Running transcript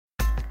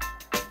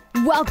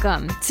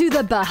Welcome to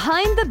the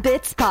Behind the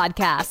Bits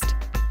podcast.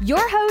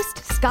 Your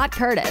host, Scott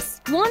Curtis,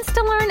 wants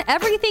to learn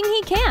everything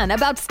he can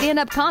about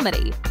stand-up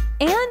comedy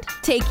and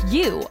take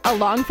you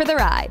along for the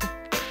ride.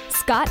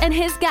 Scott and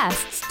his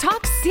guests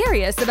talk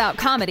serious about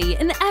comedy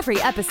in every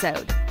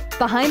episode.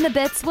 Behind the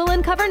Bits will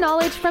uncover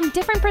knowledge from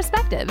different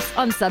perspectives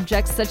on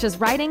subjects such as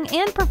writing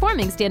and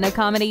performing stand-up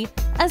comedy,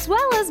 as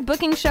well as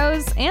booking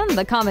shows and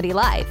the comedy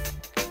life.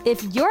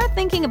 If you're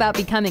thinking about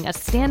becoming a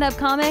stand-up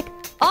comic,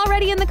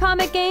 already in the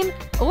comic game,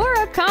 or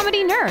a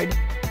comedy nerd,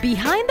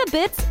 Behind the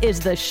Bits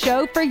is the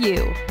show for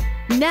you.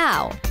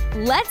 Now,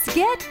 let's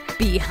get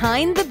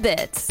Behind the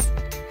Bits.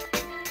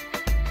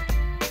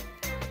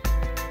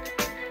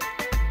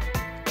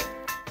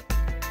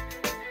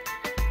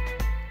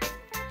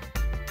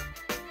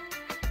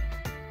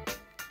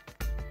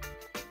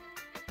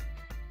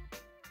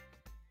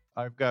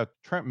 I've got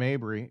Trent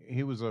Mabry.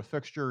 He was a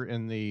fixture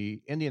in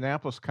the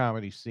Indianapolis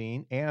comedy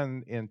scene,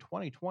 and in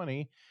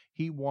 2020,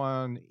 he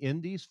won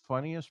Indy's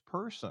Funniest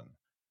Person.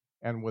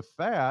 And with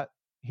that,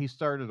 he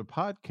started a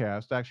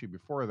podcast. Actually,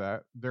 before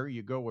that, There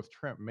You Go with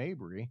Trent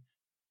Mabry,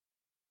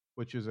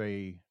 which is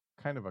a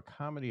kind of a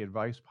comedy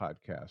advice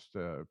podcast.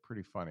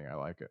 Pretty funny. I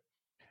like it.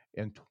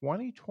 In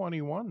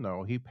 2021,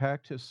 though, he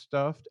packed his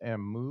stuff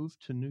and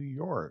moved to New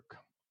York.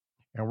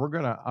 And we're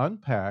going to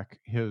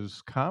unpack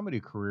his comedy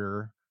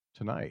career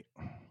tonight.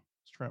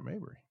 It's Trent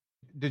Mabry.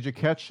 Did you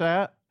catch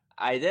that?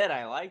 I did.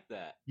 I like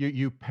that.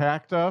 You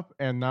packed up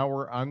and now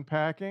we're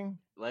unpacking?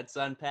 Let's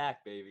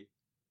unpack, baby.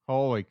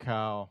 Holy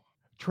cow.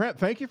 Trent,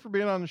 thank you for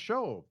being on the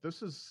show.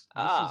 This is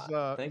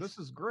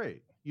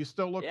great. You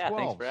still look 12.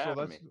 Thanks for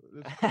having me.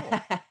 That's cool.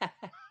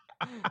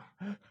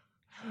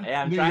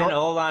 Yeah, I'm trying to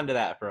hold on to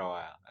that for a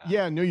while.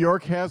 Yeah, New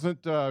York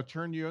hasn't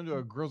turned you into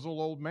a grizzled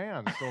old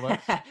man, so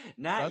that's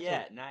not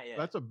yet.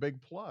 That's a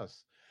big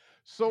plus.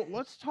 So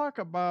let's talk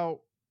about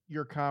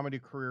your comedy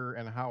career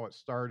and how it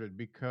started,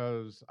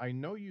 because I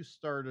know you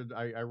started.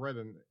 I read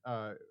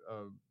a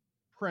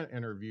print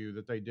interview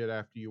that they did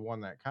after you won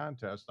that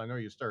contest. I know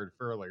you started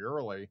fairly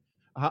early.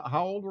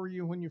 How old were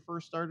you when you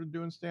first started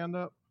doing stand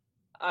up?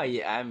 Oh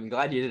yeah, I'm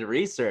glad you did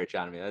research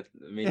on me. That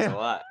means a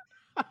lot.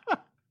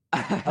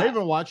 I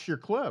even watched your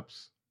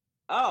clips.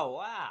 Oh,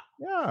 wow.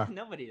 Yeah.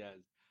 Nobody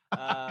does.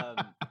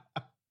 I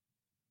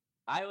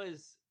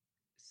was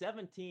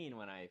 17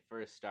 when I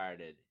first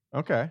started.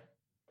 Okay.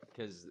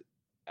 Because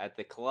at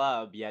the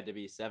club, you had to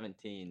be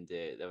 17.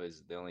 That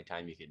was the only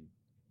time you could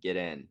get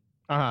in.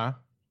 Uh-huh.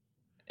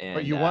 And,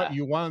 but you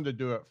wanted to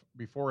do it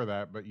before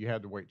that, but you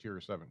had to wait till you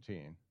were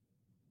 17.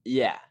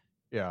 Yeah.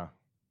 Yeah.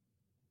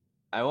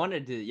 I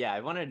wanted to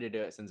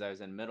do it since I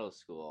was in middle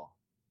school.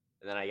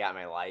 And then I got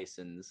my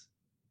license.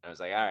 I was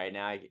like, all right,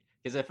 now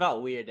because it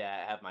felt weird to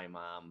have my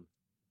mom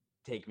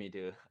take me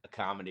to a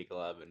comedy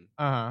club and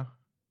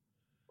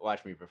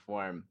watch me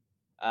perform.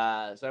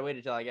 So I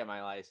waited till I got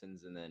my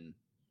license, and then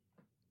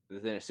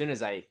as soon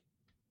as I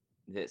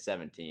hit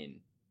 17,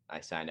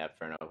 I signed up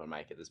for an open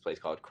mic at this place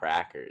called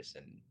Crackers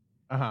in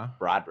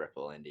Broad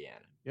Ripple,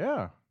 Indiana.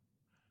 Yeah.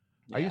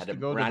 I used to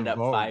go to round the up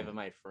Vogue. 5 of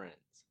my friends.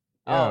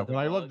 Yeah, when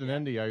I lived in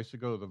Indy, I used to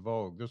go to the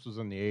Vogue. This was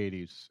in the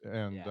 80s,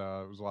 and it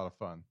was a lot of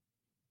fun.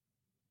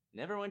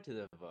 Never went to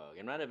the Vogue.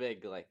 I'm not a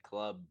big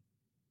club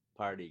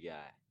party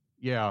guy.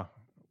 Yeah.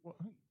 Well,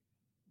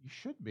 you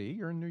should be.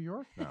 You're in New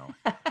York now.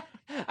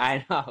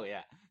 I know,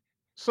 yeah.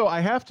 So I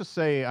have to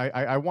say,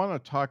 I want to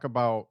talk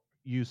about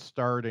you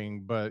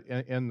starting, but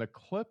in the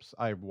clips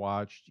I've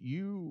watched,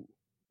 you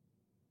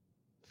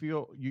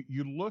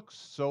look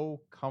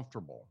so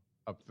comfortable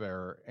up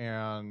there,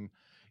 and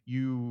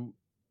you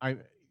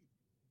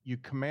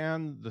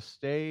command the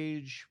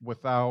stage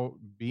without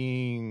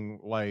being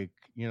like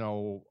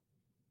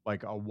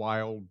a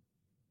wild,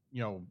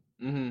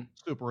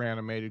 super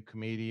animated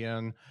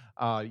comedian.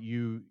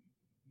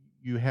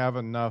 You have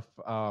enough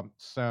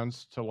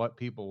sense to let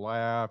people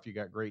laugh. You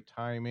got great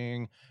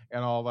timing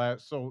and all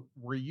that. So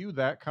were you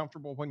that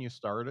comfortable when you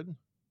started?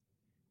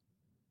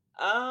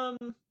 I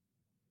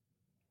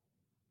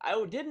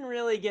didn't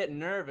really get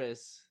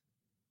nervous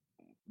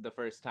the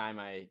first time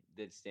I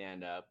did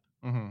stand up.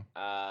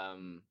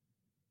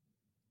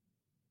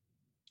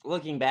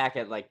 Looking back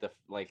at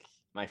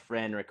my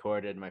friend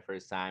recorded my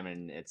first time,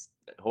 and it's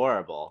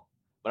horrible.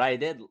 But I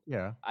did.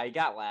 Yeah. I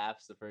got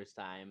laughs the first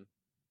time.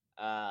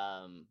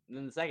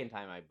 Then the second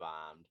time I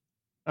bombed.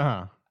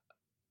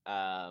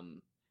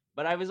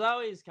 But I was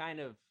always kind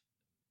of.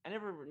 I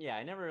never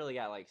really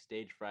got like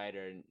stage fright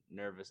or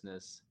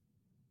nervousness.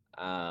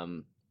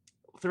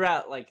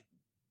 Throughout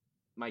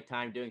my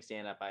time doing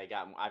stand up, I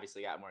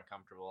obviously got more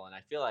comfortable, and I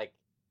feel like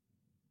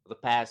the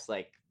past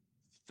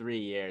 3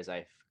 years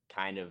I've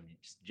kind of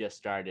just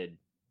started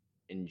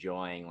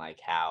enjoying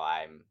how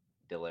I'm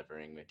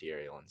delivering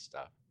material and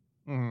stuff.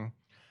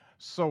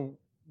 So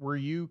were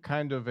you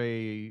kind of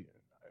I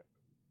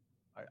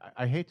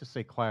hate to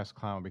say class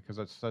clown because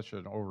that's such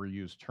an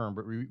overused term,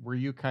 but were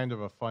you kind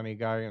of a funny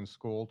guy in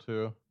school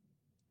too?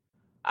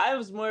 I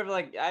was more of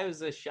I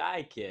was a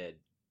shy kid.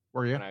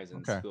 Were you? When I was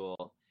in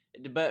school.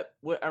 But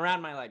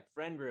around my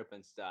friend group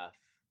and stuff,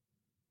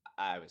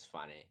 I was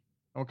funny.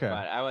 Okay.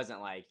 But I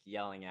wasn't like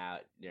yelling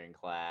out during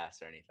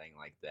class or anything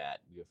like that,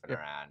 goofing Yeah.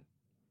 around.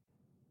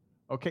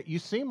 Okay, you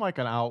seem like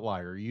an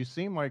outlier. You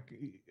seem like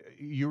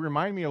you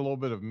remind me a little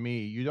bit of me.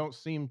 You don't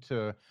seem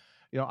to,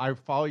 I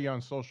follow you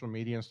on social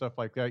media and stuff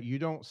like that. You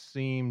don't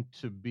seem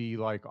to be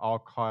like all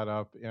caught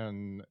up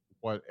in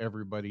what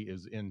everybody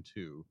is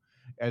into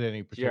at any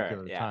Sure,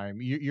 particular yeah. time.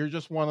 You're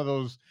just one of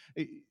those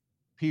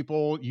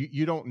people.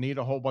 You don't need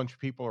a whole bunch of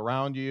people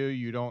around you.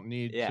 You don't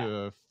need Yeah.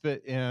 to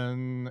fit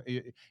in.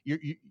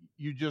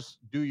 You just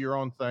do your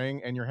own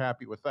thing, and you're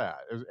happy with that.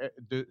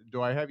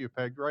 Do I have you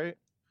pegged right?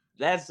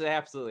 That's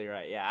absolutely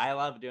right. Yeah, I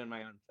love doing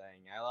my own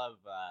thing. I love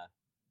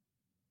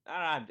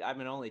I don't know,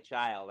 I'm an only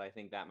child. I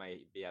think that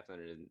might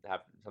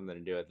have something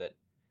to do with it.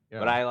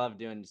 But Yeah. I love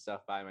doing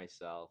stuff by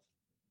myself.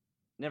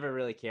 Never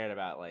really cared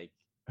about like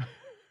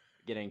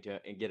getting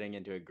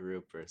into a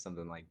group or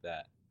something like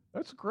that.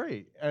 That's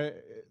great.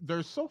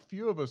 There's so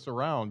few of us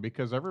around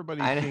because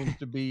everybody I seems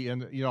to be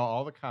in,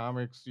 all the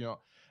comics.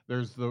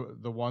 There's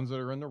the ones that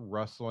are into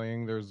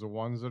wrestling. There's the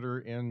ones that are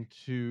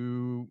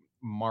into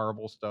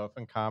Marvel stuff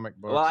and comic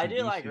well, books I and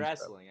do like DC stuff.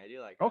 wrestling. I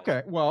do like Okay,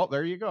 wrestling. well,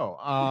 there you go.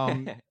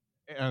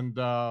 And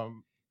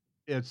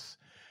it's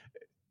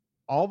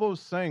all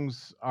those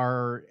things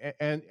are,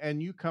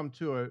 and you come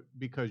to it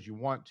because you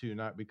want to,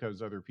 not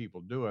because other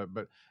people do it.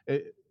 But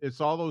it's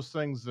all those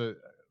things that,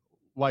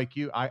 like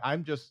you,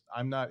 I'm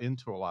not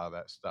into a lot of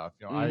that stuff.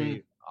 Mm-hmm.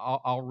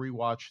 I'll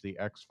rewatch the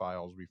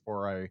X-Files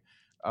before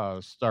I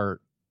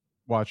start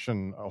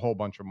watching a whole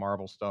bunch of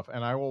Marvel stuff,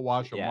 and I will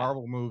watch a Yeah.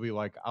 Marvel movie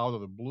like out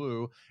of the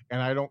blue,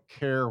 and I don't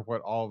care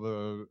what all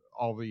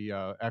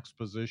the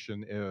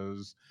exposition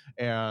is.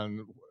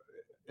 And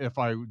if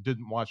I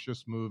didn't watch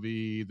this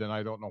movie, then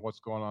I don't know what's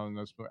going on in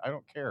this movie. I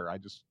don't care. I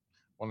just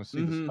want to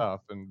see the Mm-hmm.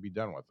 stuff and be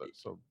done with it.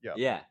 So yeah,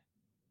 Yeah.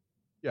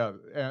 yeah,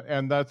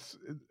 and that's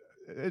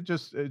it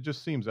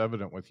just seems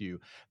evident with you.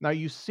 Now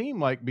you seem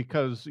like,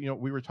 because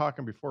we were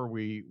talking before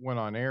we went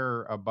on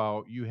air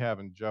about you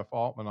having Jeff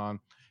Altman on,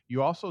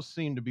 you also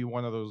seem to be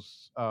one of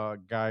those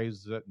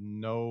guys that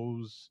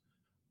knows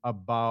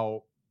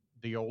about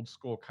the old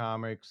school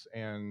comics,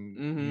 and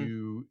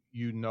Mm-hmm.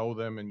 you know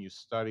them and you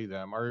study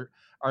them.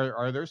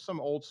 Are there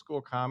some old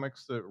school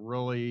comics that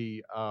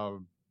really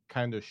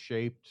kind of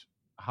shaped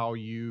how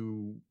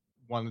you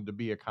wanted to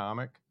be a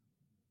comic?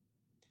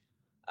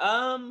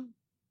 Um.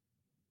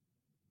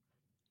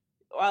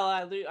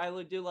 Well,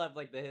 do love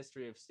like the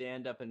history of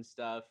stand up and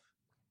stuff.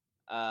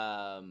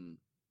 Um.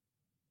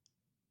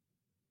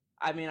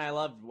 I mean, I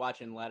loved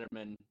watching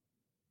Letterman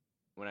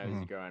when I was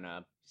Hmm. growing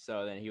up.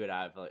 So then he would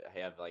have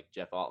like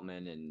Jeff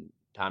Altman and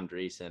Tom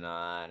Dreesen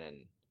on,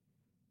 and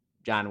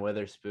John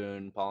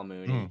Witherspoon, Paul Hmm.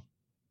 Mooney,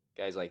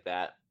 guys like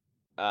that.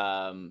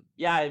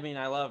 Yeah, I mean,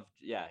 I loved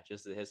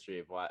just the history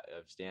of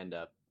stand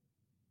up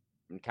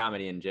and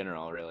comedy in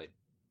general, really.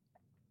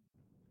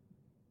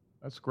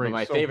 That's But great.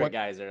 my So favorite what?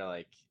 guys are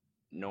like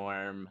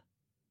Norm,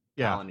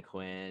 Yeah, Colin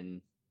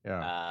Quinn,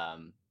 yeah,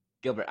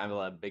 Gilbert. I'm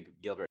a big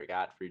Gilbert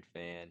Gottfried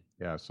fan.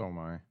 yeah. So am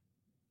I.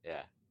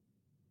 Yeah.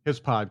 His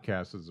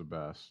podcast is the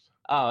best.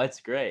 Oh, it's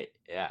great.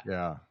 Yeah.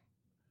 Yeah.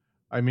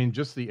 I mean,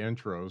 just the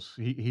intros.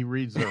 He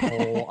reads their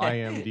whole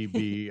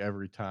IMDb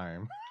every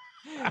time.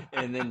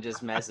 And then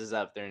just messes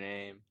up their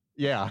name.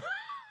 Yeah.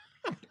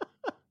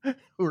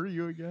 Who are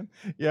you again?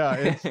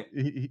 Yeah,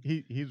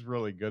 he's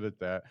really good at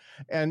that.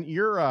 And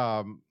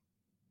your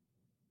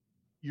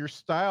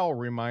style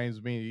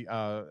reminds me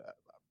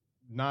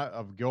not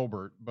of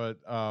Gilbert, but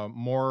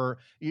more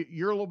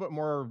you're a little bit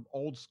more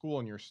old school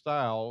in your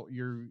style.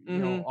 You're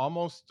Mm-hmm.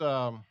 almost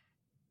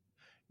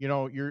you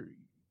know you're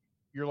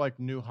you're like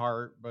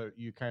Newhart, but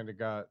you kind of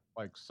got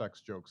like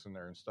sex jokes in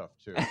there and stuff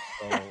too.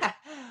 So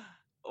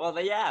Well,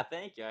 yeah,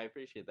 thank you. I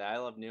appreciate that. I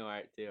love new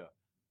art too.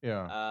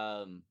 yeah.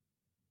 Um,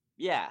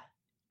 yeah,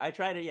 I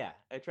try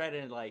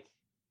to like.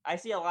 I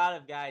see a lot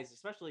of guys,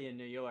 especially in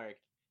New York,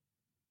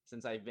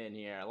 since I've been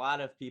here. A lot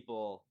of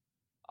people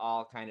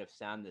all kind of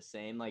sound the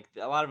same. Like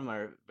a lot of them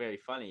are very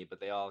funny, but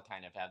they all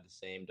kind of have the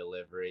same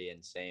delivery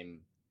and same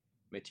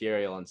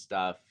material and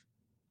stuff.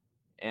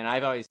 And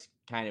I've always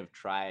kind of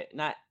tried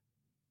not.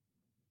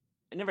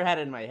 I never had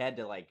it in my head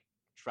to like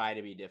try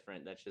to be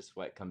different. That's just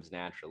what comes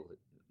naturally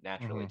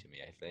Hmm. to me,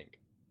 I think.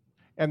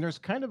 And there's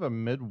kind of a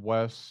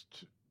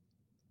Midwest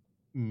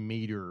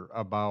meter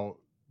about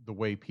the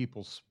way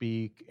people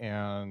speak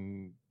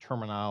and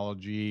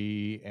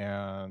terminology,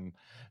 and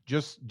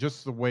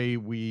just the way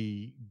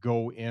we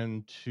go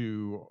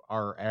into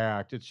our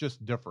act. It's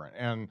just different,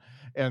 and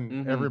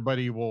Mm-hmm.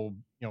 everybody will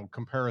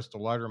compare us to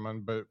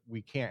Letterman, but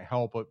we can't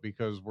help it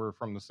because we're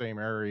from the same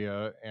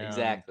area, and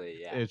Exactly.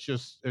 Yeah. it's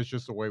just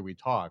the way we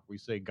talk. We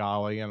say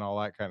golly and all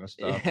that kind of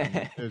stuff,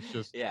 and it's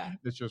just Yeah.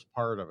 it's just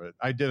part of it.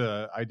 I did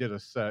a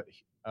set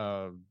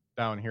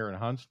down here in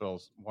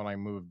Huntsville when I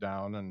moved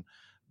down, and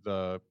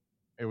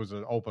it was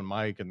an open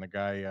mic, and the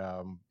guy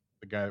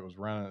that was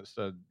running it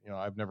said,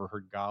 I've never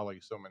heard golly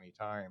so many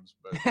times,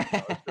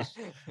 but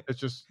it's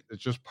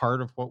just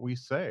part of what we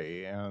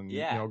say, and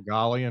Yeah.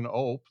 golly and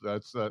ope,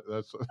 that's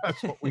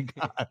what we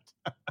got.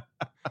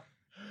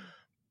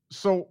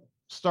 So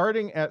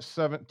starting at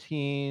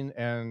 17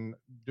 and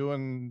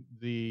doing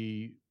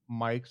the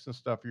mics and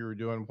stuff you were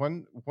doing,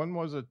 when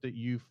was it that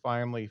you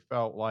finally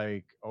felt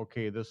like,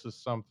 okay, this is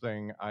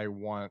something I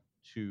want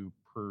to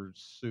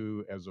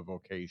pursue as a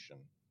vocation?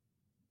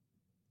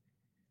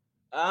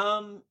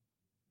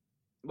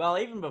 Well,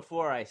 even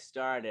before I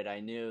started, I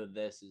knew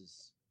this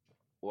is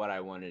what I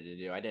wanted to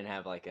do. I didn't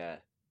have like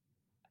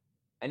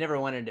I never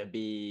wanted to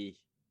be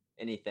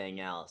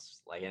anything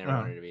else. Like I never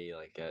Uh-huh. wanted to be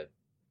like a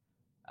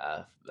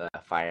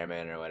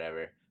fireman or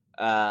whatever.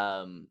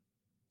 I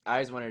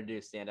always wanted to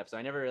do stand up, so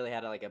I never really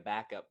had like a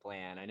backup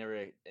plan. I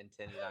never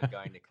intended on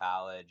going to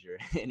college or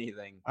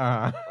anything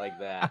Uh-huh. like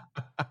that.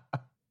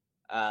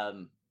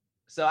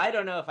 So I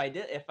don't know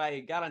if I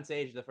got on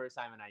stage the first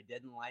time and I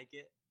didn't like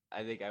it,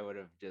 I think I would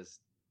have just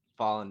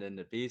fallen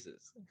into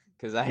pieces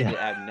because I Yeah.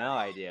 had no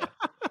idea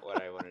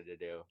what I wanted to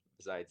do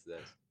besides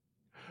this.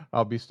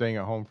 I'll be staying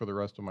at home for the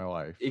rest of my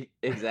life.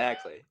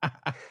 Exactly.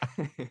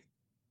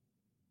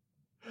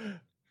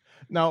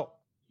 Now,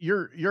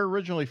 you're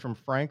originally from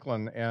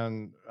Franklin,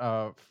 and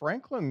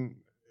Franklin,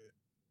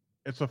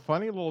 it's a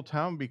funny little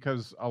town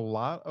because a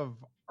lot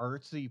of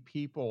artsy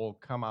people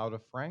come out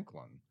of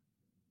Franklin.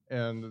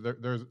 And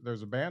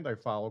there's a band I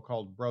follow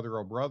called Brother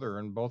Oh Brother,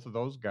 and both of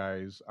those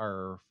guys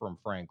are from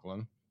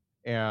Franklin.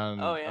 Oh And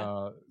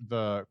yeah.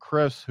 the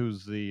Chris,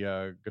 who's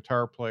the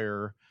guitar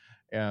player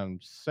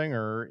and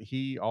singer,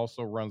 he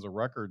also runs a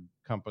record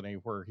company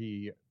where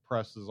he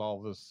presses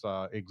all this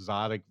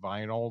exotic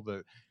vinyl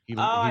that Oh, he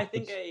I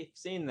think puts. I've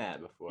seen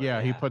that before.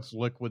 Yeah, he Yeah. puts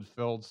liquid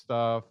filled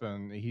stuff,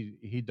 and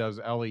he does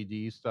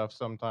LED stuff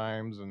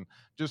sometimes, and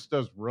just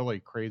does really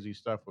crazy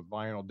stuff with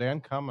vinyl.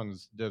 Dan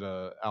Cummins did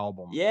a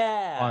album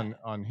Yeah.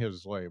 on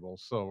his label,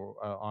 so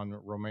on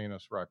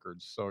Romanus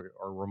Records, so,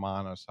 or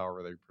Romanus,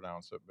 however they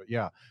pronounce it. But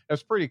yeah,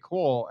 it's pretty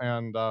cool.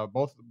 And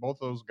both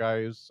those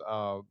guys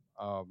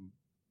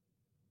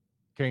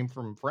came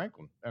from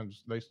Franklin, and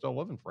they still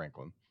live in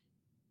Franklin.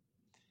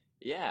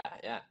 Yeah.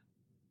 Yeah.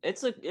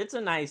 It's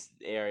a nice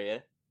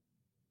area.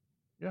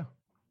 Yeah,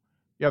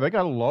 yeah, they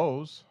got a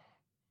Lowe's.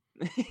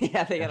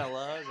 Yeah, they got a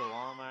Lowe's, a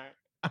Walmart,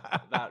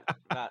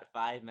 about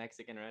 5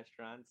 Mexican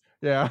restaurants.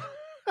 Yeah.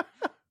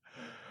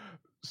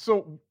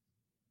 So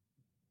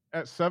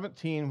at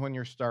 17, when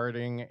you're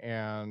starting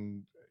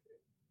and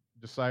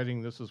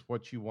deciding this is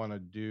what you want to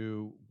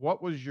do,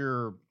 what was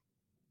your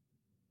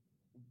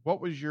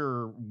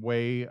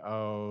way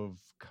of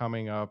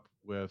coming up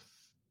with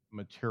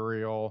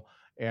material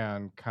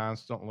and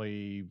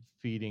constantly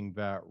feeding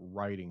that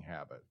writing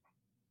habit?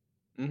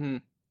 Mm-hmm.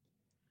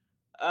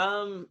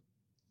 Um.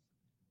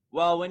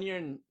 Well, when you're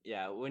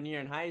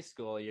in high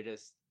school, you're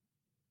just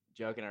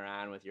joking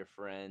around with your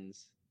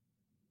friends.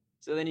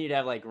 So then you'd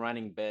have like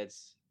running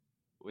bits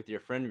with your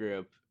friend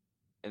group,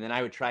 and then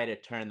I would try to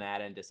turn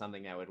that into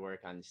something that would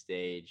work on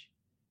stage.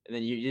 And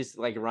then you just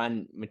like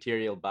run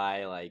material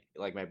by like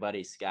my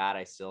buddy Scott.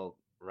 I still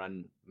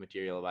run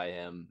material by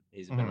him.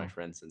 He's been my Mm-hmm.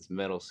 friend since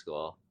middle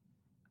school.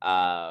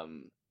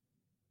 Um,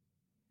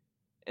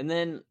 and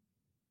then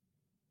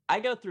I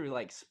go through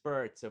like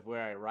spurts of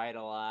where I write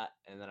a lot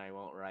and then I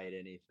won't write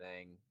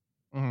anything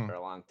Mm-hmm. for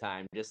a long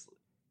time. Just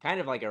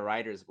kind of like a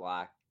writer's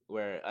block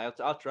where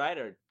I'll try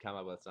to come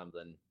up with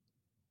something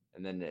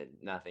and then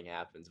nothing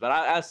happens. But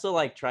I still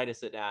like try to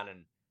sit down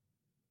and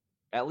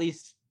at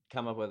least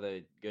come up with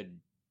a good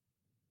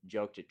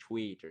joke to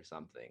tweet or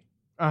something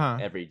Uh-huh.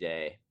 every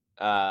day.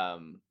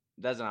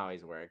 Doesn't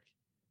always work,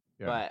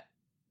 Yeah. but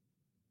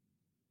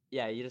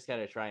yeah, you just got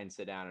to try and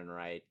sit down and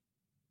write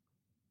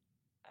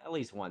at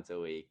least once a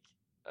week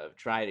of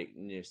trying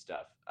new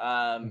stuff.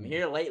 Mm-hmm.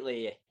 Here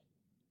lately,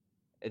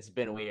 it's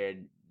been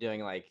weird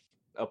doing like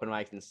open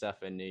mics and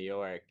stuff in New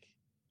York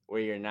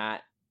where you're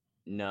not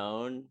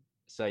known,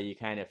 so you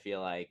kind of feel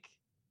like,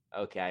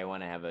 okay, I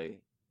want to have a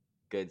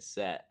good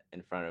set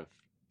in front of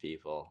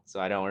people,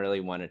 so I don't really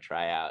want to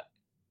try out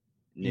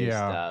new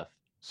Yeah. stuff.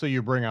 So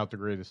you bring out the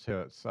greatest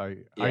hits. I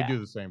Yeah. do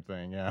the same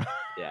thing. Yeah.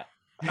 Yeah.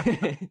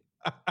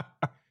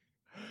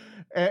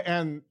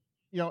 And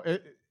you know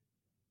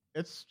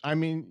it's, I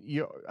mean,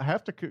 you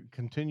have to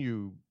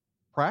continue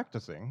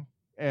practicing,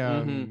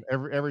 and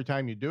every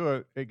time you do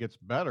it, it gets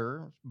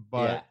better.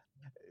 But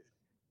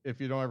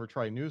if you don't ever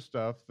try new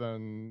stuff,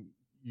 then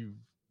you've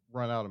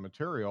run out of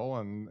material,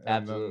 and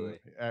Absolutely.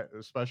 then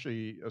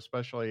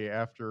especially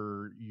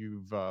after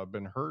you've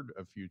been heard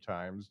a few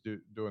times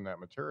doing that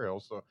material.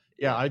 So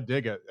yeah, I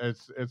dig it.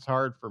 It's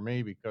hard for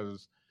me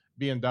because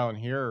being down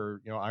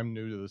here, you know, I'm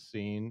new to the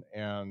scene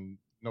and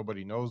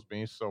nobody knows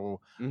me, so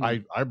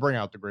I bring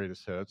out the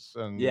greatest hits,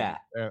 and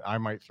I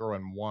might throw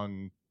in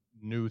one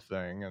new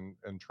thing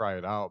and try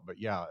it out. But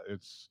yeah,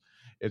 it's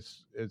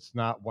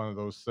not one of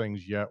those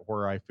things yet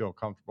where I feel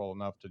comfortable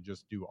enough to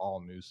just do all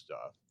new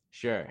stuff.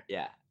 Sure,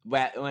 yeah.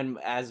 But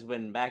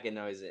when back in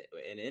I was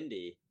in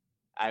Indy,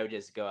 I would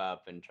just go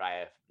up and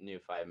try a new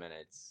 5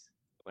 minutes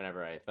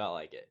whenever I felt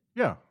like it.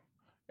 Yeah,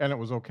 and it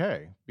was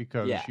okay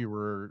because Yeah.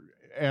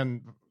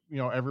 and you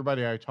know,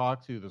 everybody I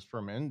talk to that's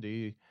from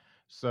Indy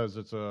says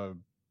it's a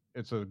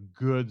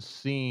good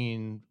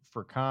scene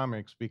for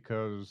comics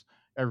because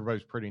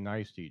everybody's pretty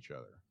nice to each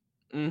other.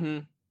 Mm-hmm.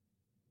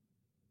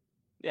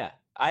 Yeah,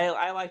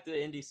 I like the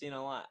indie scene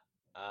a lot.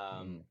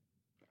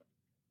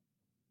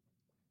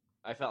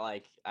 I felt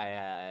like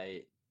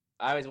I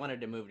always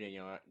wanted to move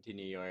to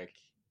New York,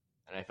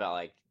 and I felt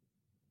like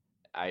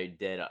I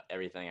did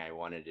everything I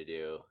wanted to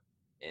do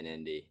in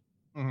Indy.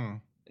 Mm-hmm.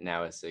 And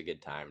now it's a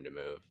good time to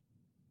move.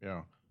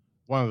 Yeah.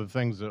 One of the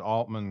things that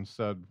Altman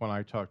said when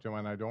I talked to him,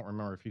 and I don't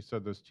remember if he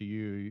said this to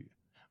you,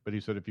 but he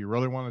said, if you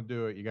really want to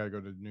do it, you got to go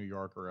to New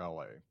York or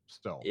LA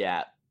still.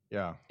 Yeah.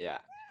 Yeah. Yeah.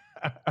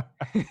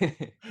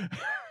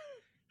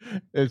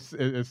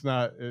 It's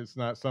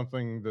not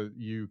something that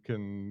you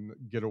can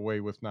get away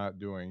with not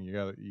doing. You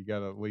got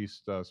to at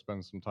least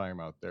spend some time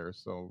out there.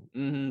 So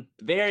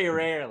very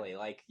rarely,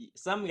 like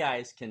some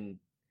guys can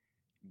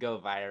go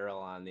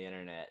viral on the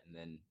internet and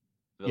then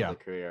build a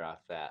career off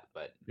that,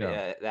 but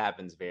that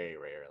happens very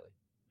rarely.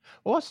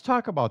 Well, let's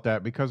talk about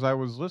that, because I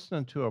was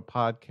listening to a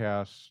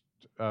podcast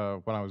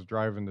when I was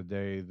driving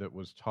today that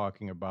was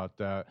talking about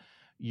that.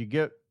 You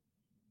get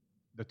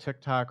the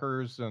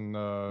TikTokers and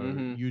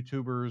the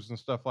YouTubers and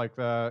stuff like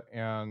that,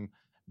 and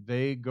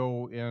they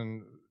go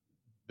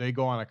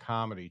on a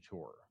comedy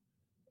tour,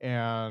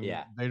 and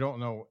they don't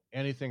know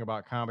anything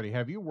about comedy.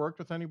 Have you worked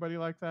with anybody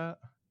like that?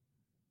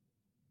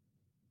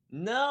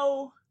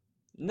 No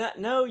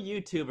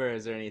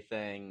YouTubers or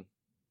anything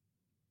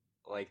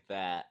like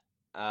that.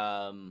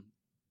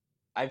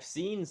 I've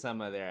seen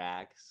some of their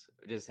acts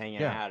just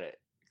hanging out at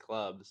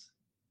clubs,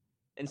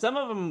 and some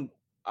of them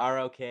are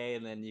okay,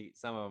 and then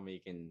some of them you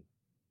can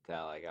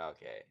tell, like,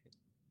 okay,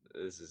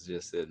 this is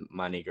just a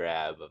money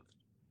grab.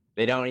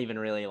 They don't even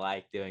really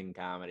like doing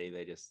comedy.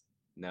 They just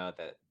know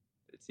that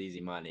it's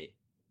easy money.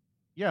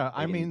 Yeah,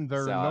 I mean,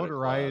 their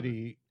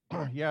notoriety.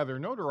 Yeah, their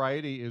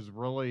notoriety is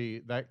really,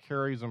 that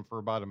carries them for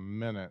about a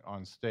minute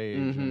on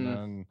stage, and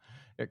then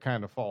it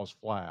kind of falls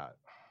flat.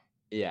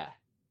 Yeah.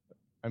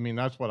 I mean,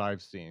 that's what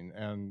I've seen,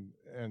 and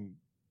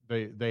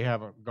they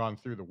haven't gone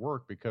through the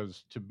work,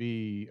 because to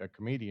be a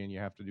comedian, you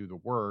have to do the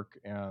work,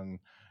 and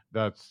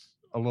that's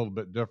a little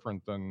bit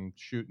different than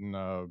shooting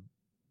a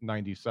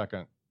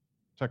 90-second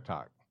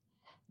TikTok.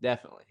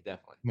 Definitely.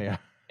 Yeah.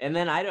 And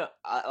then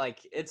like,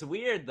 it's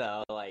weird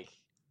though. Like,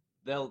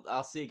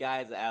 I'll see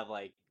guys that have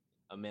like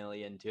 1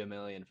 million, 2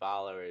 million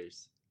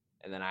followers,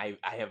 and then I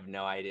have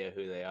no idea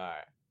who they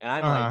are, and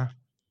I'm like,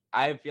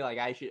 I feel like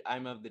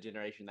I'm of the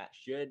generation that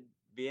should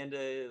be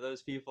into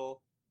those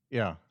people.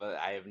 Yeah. But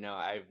I have no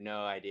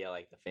idea,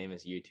 like, the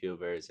famous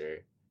YouTubers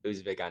or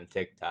who's big on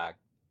TikTok.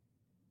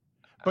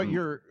 But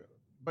you're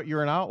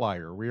an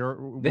outlier. We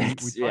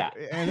talk,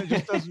 and it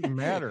just doesn't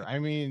matter. I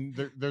mean,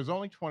 there's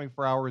only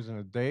 24 hours in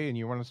a day, and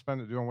you want to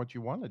spend it doing what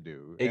you want to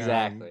do.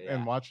 Exactly.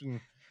 And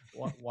watching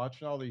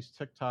all these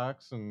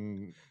TikToks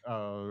and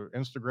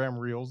Instagram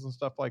reels and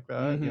stuff like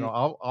that. You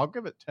know, I'll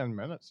give it 10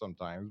 minutes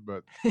sometimes,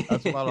 but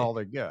that's about all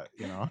they get.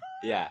 You know.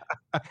 Yeah.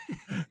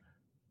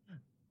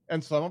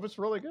 And some of it's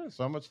really good.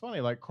 Some of it's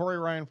funny. Like Corey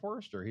Ryan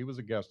Forrester, he was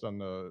a guest on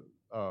the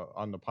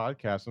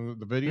podcast, and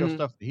the video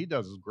stuff that he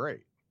does is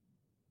great.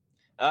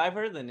 I've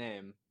heard the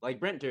name. Like,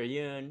 Brent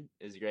Terhune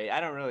is great.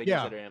 I don't really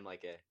consider him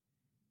like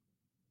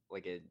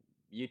a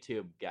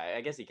YouTube guy.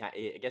 I guess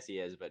he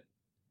is, but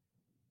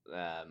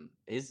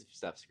his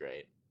stuff's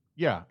great.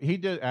 Yeah, he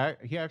did.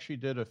 He actually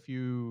did a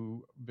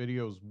few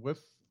videos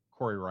with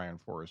Corey Ryan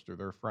Forrester.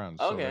 They're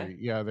friends. Okay.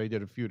 So they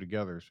did a few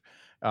together.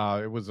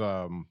 It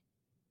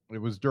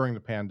was during the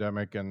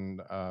pandemic,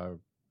 and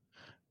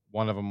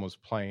one of them was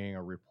playing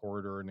a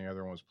reporter, and the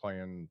other one was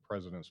playing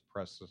President's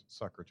press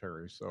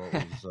secretary. So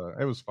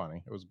it was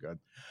funny. It was good.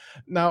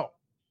 Now,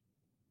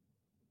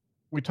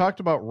 we talked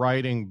about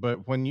writing,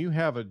 but when you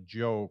have a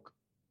joke,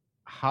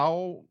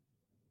 how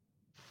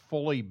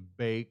fully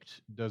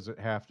baked does it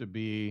have to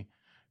be?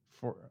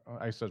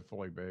 I said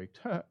fully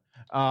baked.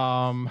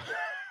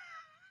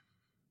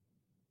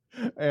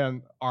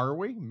 And are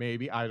we?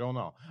 Maybe, I don't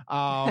know.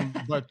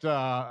 But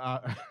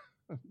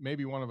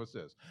maybe one of us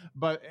is.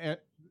 But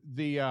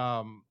the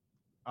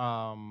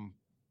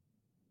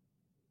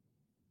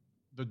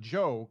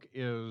joke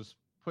is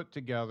put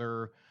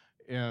together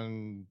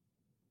in,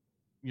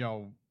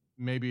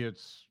 maybe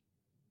it's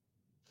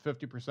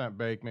 50%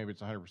 baked, maybe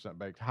it's 100%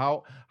 baked.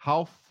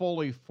 How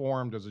fully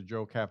formed does a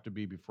joke have to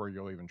be before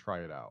you'll even try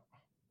it out?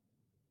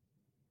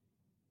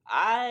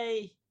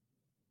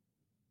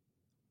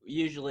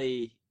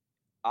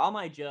 All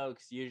my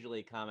jokes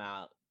usually come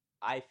out,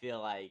 I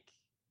feel like,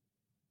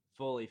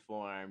 fully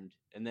formed,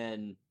 and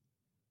then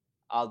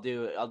I'll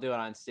do it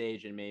on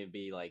stage and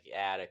maybe like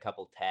add a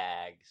couple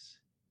tags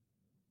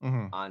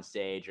on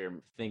stage,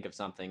 or think of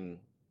something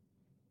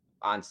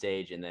on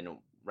stage and then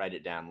write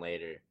it down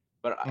later.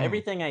 But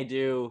everything I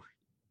do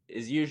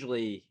is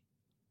usually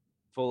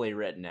fully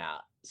written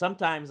out.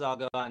 Sometimes I'll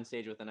go on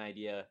stage with an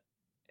idea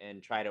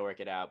and try to work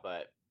it out,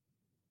 but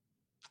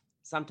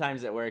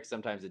sometimes it works,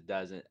 sometimes it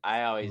doesn't.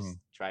 I always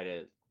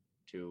try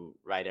to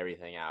write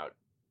everything out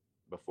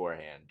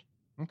beforehand.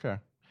 Okay.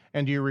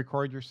 And do you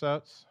record your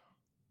sets?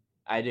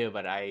 I do,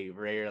 but I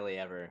rarely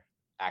ever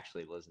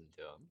actually listen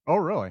to them. Oh,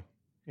 really?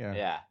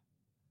 Yeah.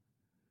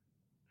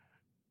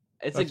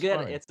 It's That's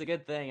funny. a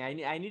good thing.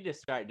 I need to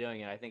start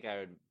doing it. I think I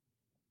would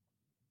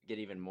get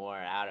even more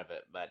out of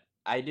it. But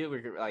I do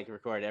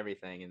record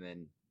everything, and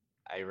then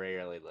I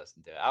rarely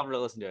listen to it. I'll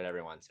listen to it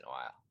every once in a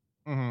while.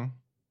 Mm-hmm.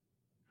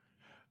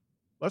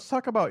 Let's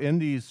talk about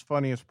Indy's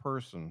funniest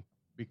person,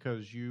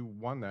 because you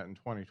won that in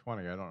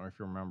 2020. I don't know if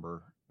you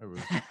remember. It was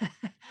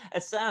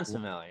It sounds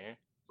familiar.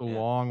 a Yeah.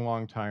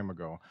 long time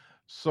ago.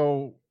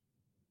 So,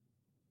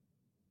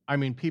 I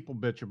mean, people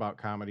bitch about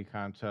comedy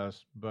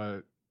contests,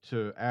 but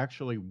to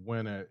actually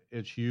win it,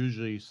 it's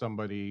usually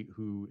somebody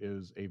who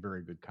is a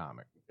very good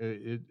comic.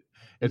 It's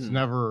Mhm.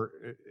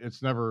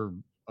 never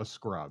a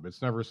scrub.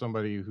 It's never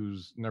somebody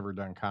who's never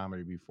done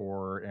comedy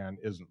before and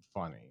isn't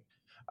funny.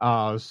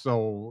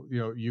 So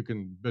you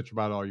can bitch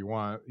about all you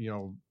want,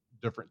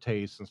 different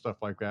tastes and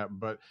stuff like that.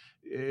 But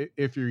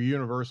if you're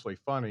universally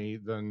funny,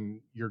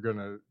 then you're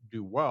gonna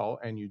do well,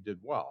 and you did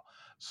well.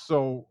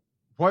 So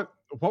what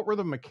were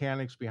the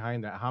mechanics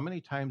behind that? How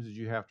many times did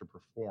you have to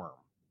perform?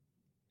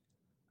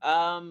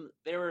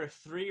 There were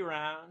 3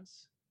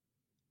 rounds.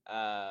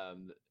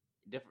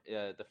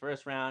 The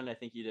first round, I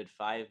think you did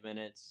 5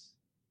 minutes.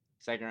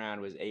 Second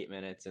round was 8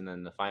 minutes, and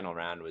then the final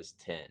round was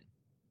 10.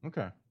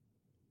 Okay.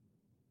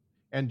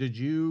 And did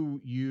you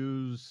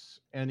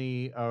use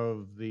any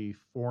of the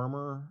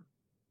former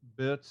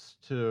bits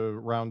to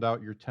round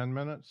out your 10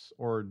 minutes,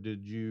 or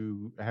did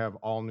you have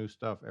all new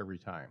stuff every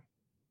time?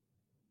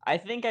 I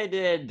think I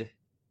did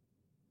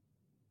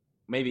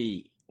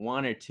maybe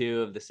 1 or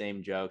 2 of the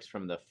same jokes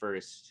from the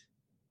first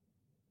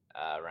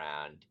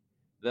round.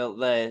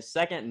 The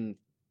second and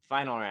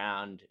final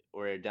round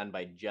were done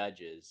by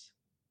judges.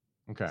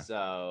 Okay.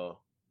 So,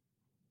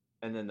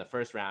 and then the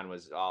first round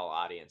was all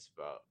audience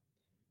vote.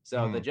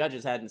 So the Mhm.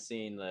 judges hadn't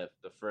seen the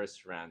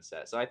first round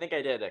set. So I think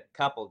I did a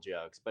couple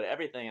jokes, but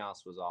everything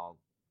else was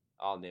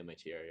all new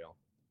material.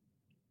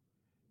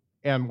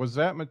 And was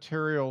that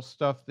material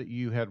stuff that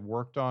you had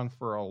worked on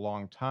for a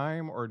long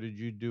time, or did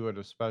you do it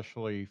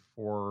especially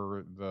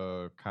for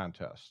the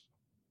contest?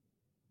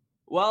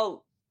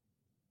 Well,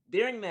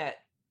 during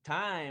that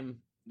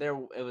time,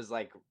 it was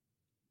like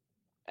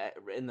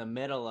in the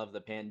middle of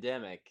the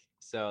pandemic,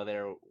 so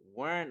there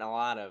weren't a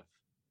lot of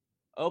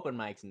open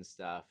mics and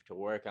stuff to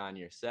work on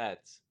your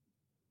sets.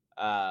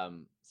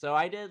 So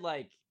I did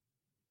like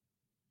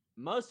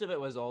most of it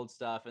was old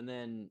stuff, and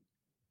then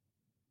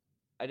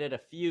I did a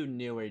few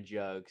newer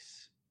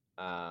jokes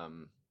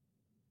um,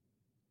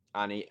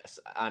 on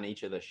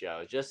each of the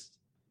shows, just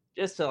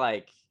to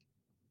like.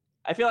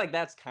 I feel like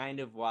that's kind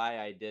of why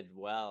I did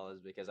well, is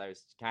because I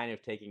was kind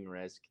of taking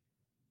risk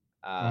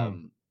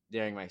Mhm.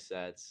 during my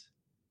sets,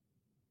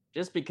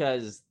 just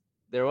because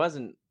there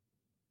wasn't.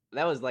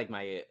 That was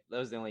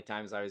the only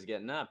times I was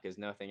getting up because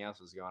nothing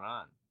else was going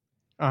on.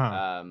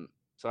 Uh-huh.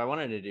 So I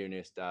wanted to do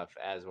new stuff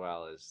as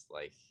well as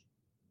like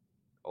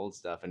old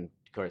stuff, and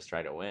of course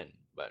try to win.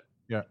 But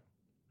Yeah.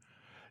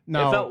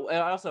 Now, it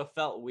also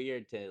felt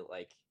weird to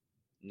like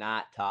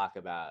not talk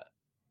about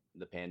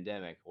the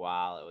pandemic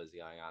while it was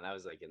going on. That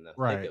was like in the thick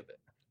right. of it.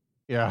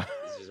 Yeah.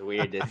 It's just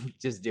weird to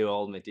just do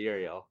old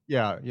material.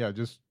 Yeah,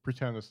 just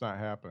pretend it's not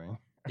happening.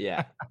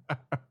 Yeah.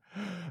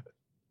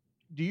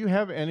 Do you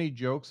have any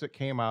jokes that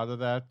came out of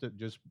that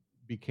just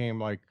became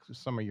like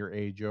some of your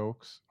A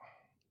jokes?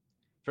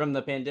 From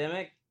the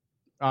pandemic?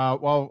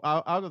 Well,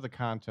 out of the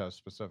contest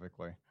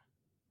specifically.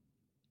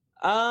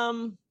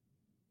 Um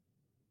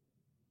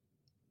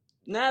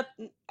not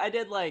I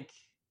did like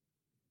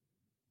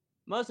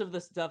most of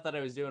the stuff that I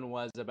was doing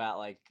was about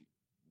like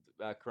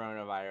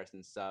coronavirus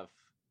and stuff,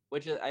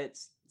 which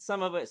it's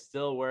some of it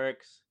still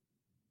works,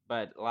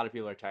 but a lot of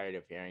people are tired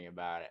of hearing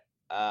about it.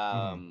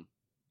 Mhm.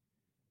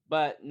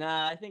 But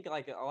nah, I think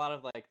like a lot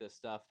of like the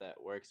stuff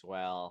that works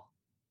well,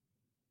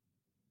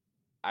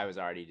 I was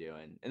already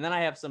doing, and then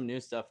I have some new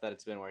stuff that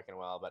it's been working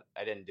well, but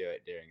I didn't do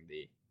it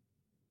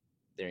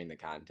during the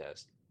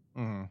contest.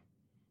 Mhm.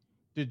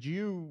 Did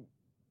you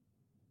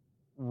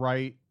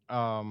write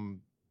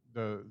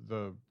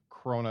the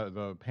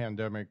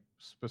pandemic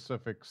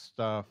specific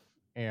stuff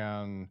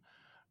and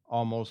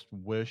almost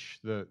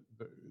wish that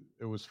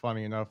it was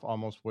funny enough,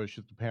 almost wish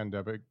that the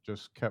pandemic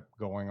just kept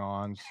going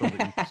on so that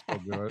you could still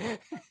do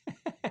it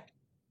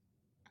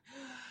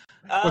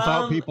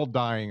without um, people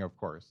dying, of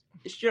course?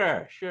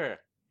 sure.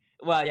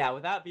 Well, yeah,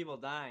 without people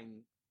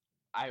dying,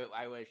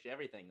 I wish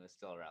everything was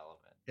still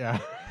relevant. Yeah.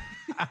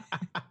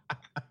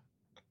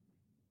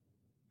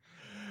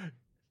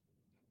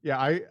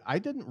 Yeah, I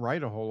didn't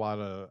write a whole lot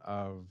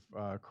of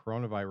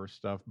coronavirus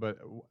stuff, but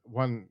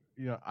when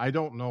I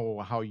don't know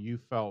how you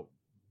felt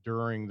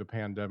during the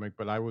pandemic,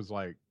 but I was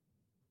like,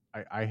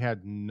 I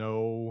had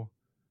no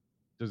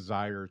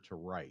desire to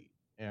write,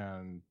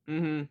 and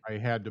Mm-hmm. I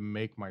had to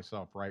make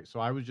myself write.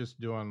 So I was just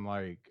doing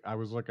like I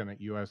was looking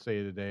at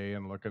USA Today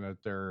and looking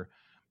at their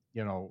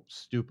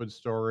stupid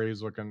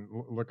stories,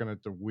 looking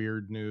at the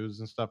weird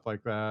news and stuff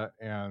like that,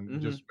 and Mm-hmm.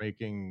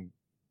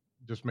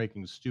 just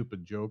making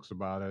stupid jokes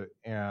about it,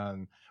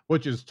 and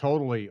which is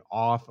totally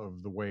off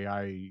of the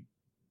way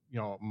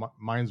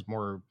mine's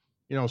more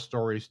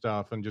story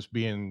stuff and just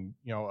being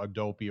a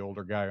dopey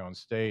older guy on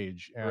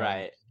stage. And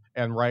Right.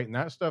 and writing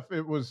that stuff.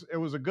 It was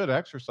a good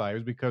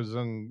exercise because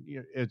then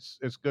it's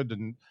good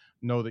to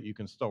know that you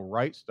can still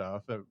write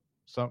stuff.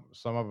 Some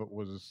of it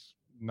was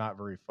not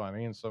very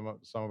funny, and some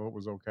of it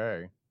was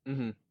okay.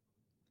 Hmm.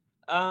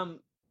 Um,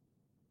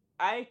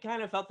 I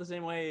kind of felt the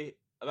same way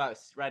about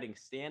writing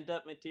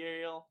stand-up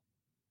material,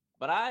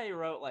 but I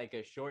wrote like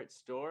a short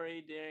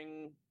story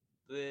during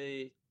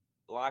the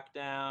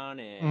lockdown,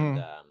 and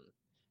Hmm.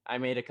 I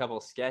made a couple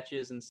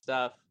sketches and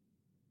stuff,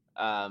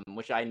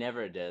 which I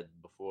never did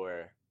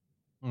before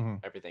Hmm.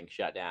 everything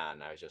shut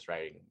down. I was just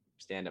writing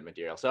stand-up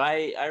material, so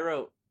I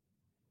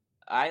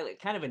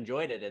kind of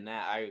enjoyed it in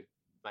that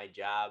my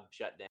job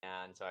shut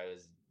down, so I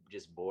was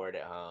just bored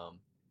at home.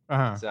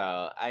 Uh-huh.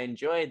 So I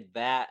enjoyed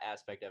that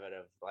aspect of it,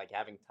 of like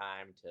having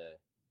time to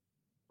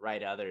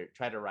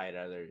try to write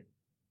other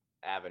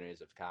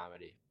avenues of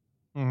comedy.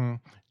 Hmm.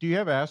 Do you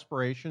have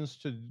aspirations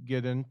to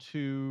get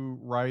into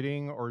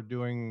writing or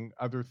doing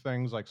other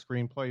things like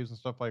screenplays and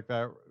stuff like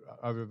that,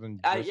 other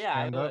than just Yeah,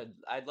 I stand up? would.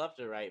 I'd love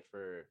to write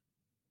for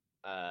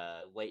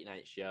a late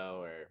night show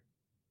or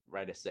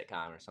write a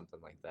sitcom or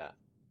something like that.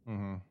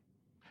 Hmm.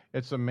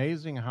 It's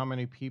amazing how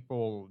many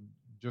people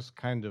just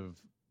kind of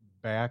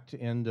backed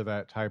into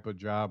that type of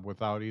job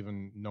without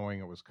even knowing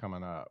it was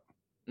coming up.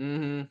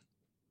 Hmm.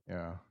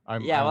 Yeah,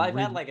 I'm Yeah, well, I'm I've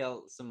re had like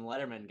some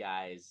Letterman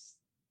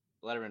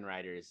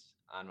writers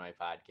on my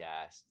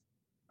podcast,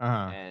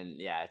 uh-huh. and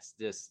yeah, it's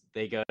just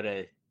they go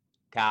to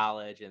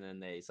college and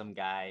then some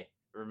guy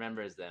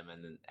remembers them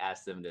and then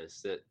asks them to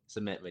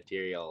submit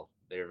material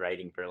they're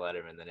writing for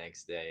Letterman the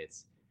next day.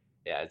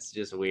 It's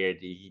just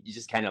weird. You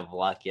just kind of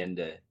luck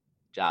into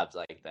jobs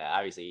like that.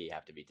 Obviously, you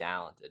have to be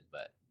talented,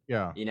 but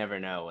Yeah, you never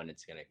know when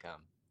it's gonna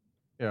come.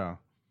 yeah.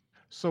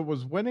 So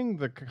was winning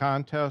the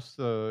contest,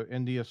 the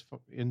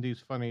Indies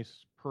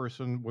funniest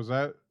person, was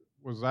that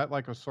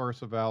like a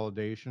source of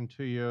validation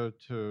to you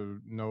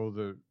to know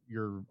that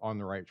you're on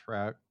the right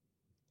track?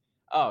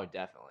 Oh,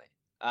 definitely.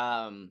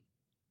 Um,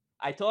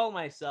 I told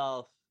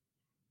myself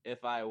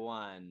if I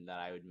won that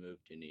I would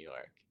move to New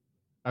York.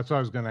 That's what I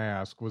was going to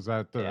ask. Was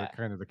that the Yeah,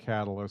 kind of the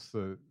catalyst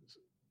that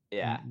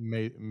yeah,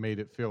 made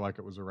it feel like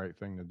it was the right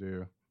thing to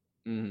do?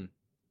 hmm,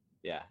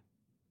 yeah.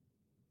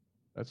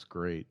 That's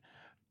great.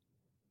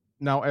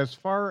 Now, as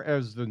far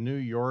as the New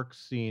York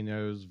scene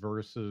is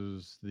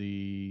versus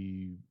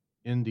the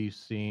indie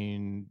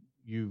scene,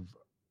 you've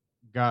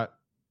got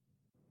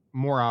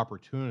more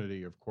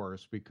opportunity, of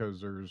course, because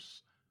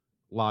there's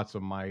lots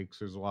of mics.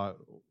 There's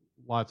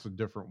lots of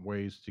different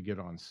ways to get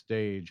on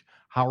stage.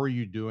 How are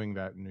you doing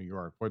that in New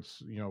York?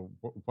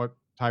 What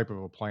type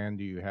of a plan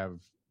do you have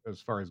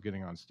as far as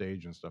getting on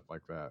stage and stuff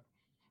like that?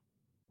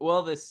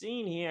 Well, the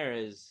scene here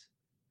is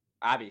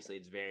obviously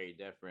it's very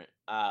different.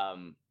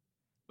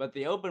 But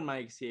the open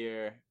mics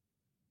here,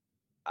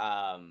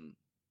 um,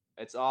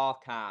 it's all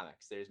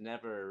comics. There's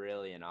never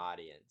really an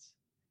audience,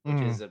 which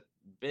Hmm. is a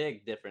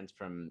big difference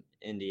from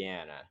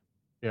Indiana,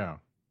 Yeah.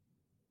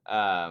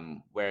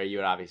 where you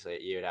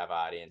would have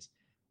audience,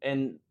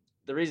 and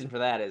the reason for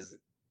that is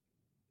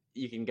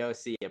you can go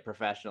see a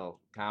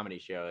professional comedy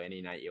show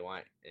any night you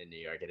want in New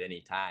York at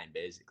any time,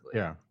 basically.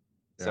 Yeah.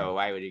 Yeah. So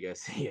why would you go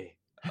see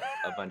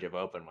a bunch of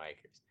open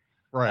micers?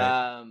 Right.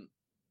 Um,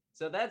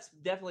 so that's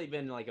definitely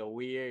been like a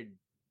weird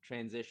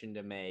transition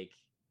to make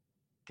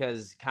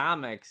because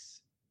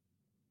comics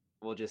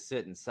will just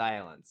sit in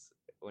silence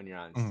when you're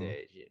on Hmm.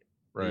 stage.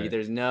 Right.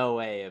 There's no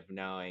way of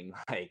knowing.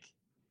 Like,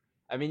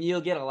 I mean,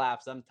 you'll get a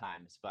laugh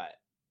sometimes,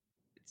 but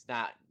it's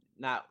not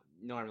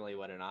normally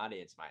what an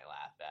audience might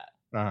laugh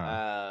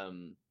Uh-huh.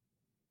 at.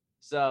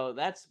 So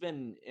that's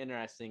been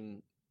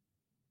interesting.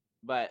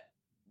 But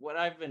what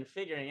I've been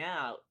figuring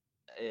out,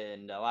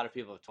 and a lot of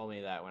people have told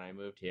me that when I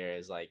moved here,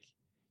 is like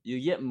you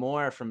get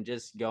more from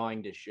just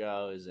going to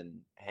shows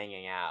and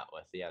hanging out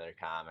with the other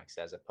comics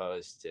as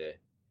opposed to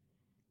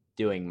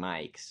doing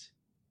mics.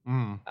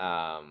 Hmm.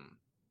 Um,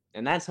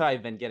 and that's how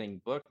I've been getting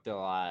booked a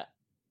lot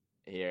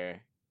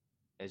here,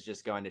 is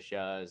just going to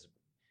shows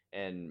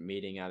and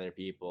meeting other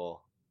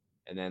people.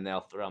 And then they'll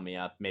throw me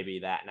up maybe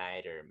that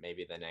night or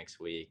maybe the next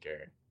week,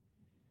 or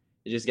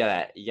you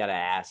gotta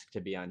ask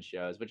to be on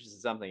shows, which is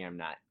something I'm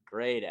not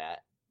great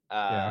at.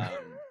 Yeah.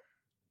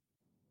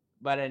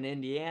 But in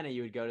Indiana,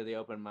 you would go to the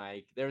open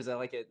mic. There was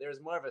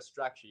more of a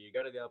structure. You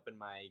go to the open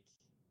mic,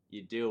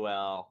 you do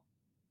well,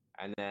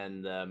 and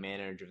then the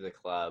manager of the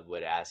club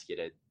would ask you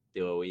to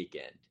do a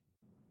weekend.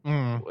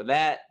 Hmm. Well,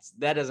 that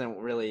doesn't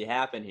really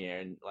happen here,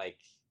 and like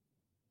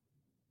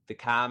the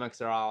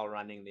comics are all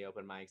running the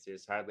open mics.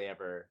 There's hardly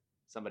ever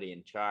somebody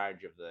in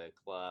charge of the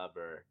club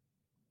or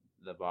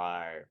the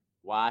bar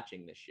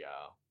watching the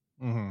show.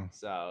 Hmm.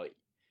 So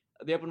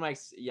the open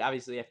mics, you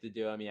obviously have to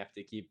do them. You have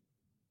to keep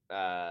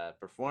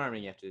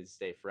performing. You have to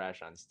stay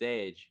fresh on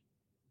stage,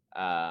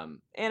 and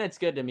it's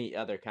good to meet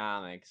other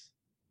comics.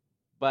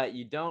 But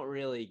you don't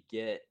really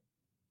get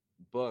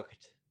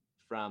booked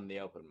from the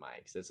open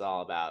mics. It's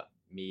all about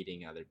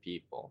meeting other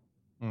people.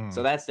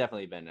 So Hmm. that's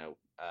definitely been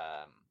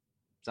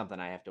something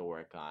I have to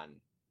work on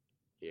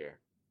here.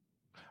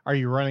 Are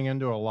you running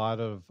into a lot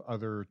of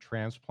other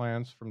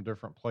transplants from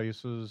different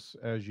places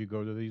as you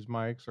go to these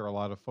mics, or a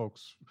lot of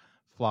folks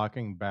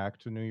flocking back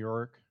to New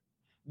York?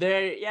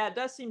 Yeah, it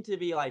does seem to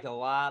be like a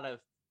lot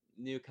of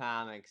new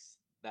comics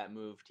that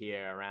moved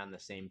here around the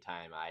same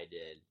time I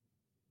did,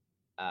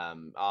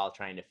 all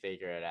trying to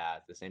figure it out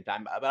at the same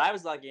time. But I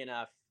was lucky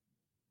enough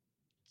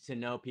to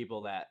know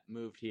people that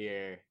moved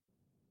here,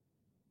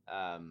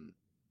 um,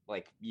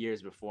 like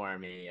years before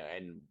me,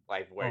 and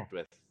I've Oh, worked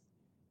with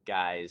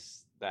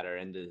guys that are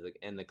in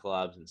the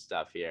clubs and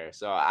stuff here.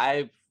 So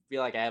I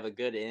feel like I have a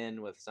good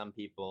in with some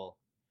people.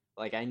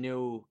 Like I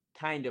knew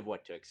kind of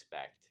what to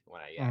expect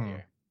when I got mhm.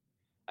 here.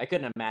 I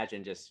couldn't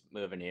imagine just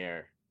moving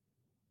here,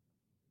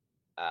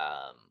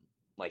 um,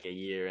 like a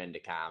year into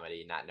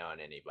comedy, not knowing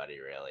anybody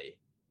really,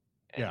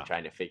 and Yeah,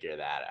 trying to figure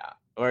that out.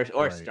 Or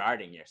right.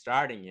 starting here.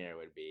 Starting here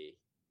would be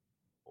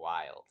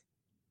wild.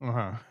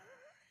 Uh-huh.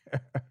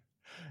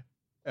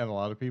 And a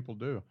lot of people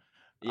do.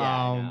 Yeah,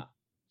 I know. Um,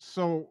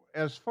 so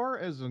as far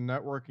as the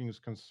networking is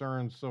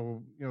concerned,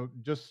 so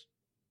just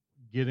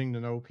getting to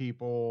know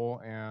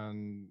people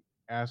and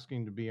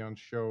asking to be on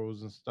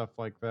shows and stuff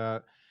like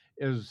that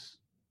is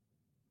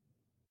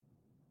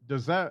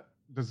does that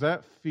does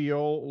that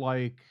feel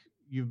like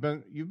you've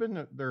been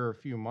there a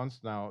few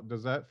months now?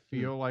 Does that Mhm.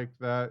 feel like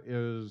that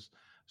is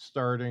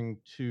starting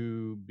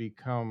to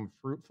become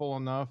fruitful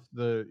enough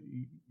that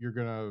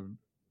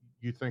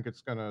you think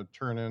it's gonna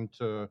turn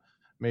into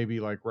maybe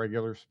like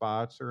regular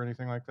spots or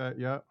anything like that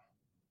yet?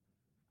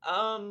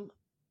 Um,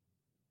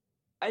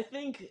 I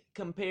think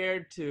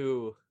compared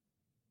to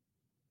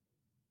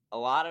a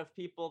lot of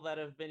people that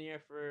have been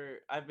here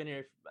I've been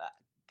here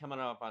coming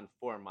up on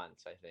 4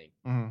 months.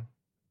 Hmm.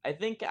 I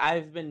think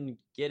I've been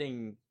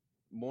getting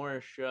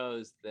more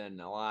shows than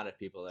a lot of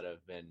people that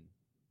have been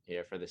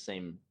here for the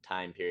same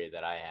time period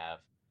that I have.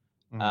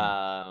 Hmm.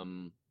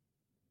 Um,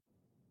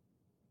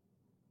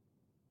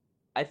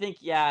 I think,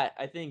 yeah,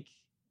 I think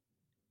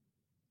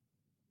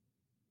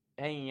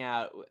hanging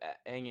out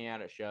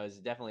at shows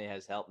definitely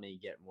has helped me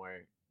get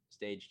more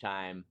stage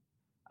time.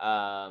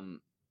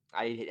 Um,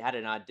 I had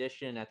an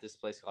audition at this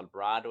place called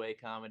Broadway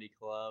Comedy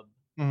Club,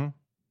 Hmm.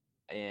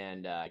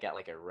 and I got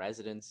like a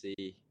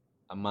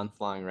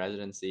month-long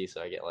residency.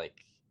 So I get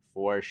like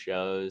 4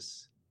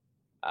 shows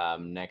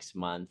next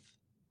month,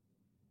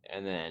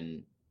 and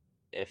then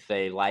if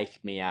they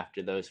like me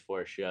after those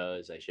 4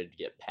 shows, I should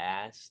get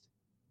passed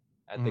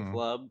at the Hmm.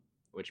 club,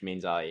 which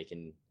means I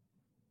can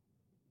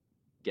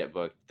get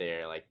booked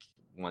there like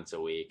once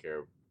a week,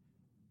 or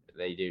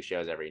they do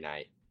shows every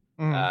night.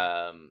 Hmm.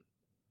 Um,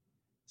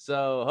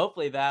 so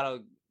hopefully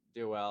that'll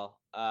do well.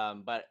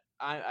 But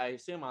I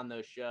assume on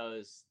those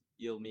shows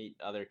you'll meet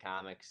other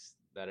comics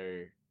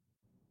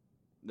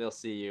they'll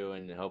see you,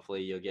 and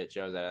hopefully you'll get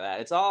shows out of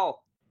that.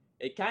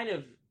 It kind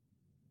of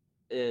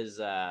is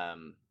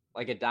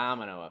like a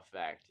domino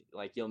effect.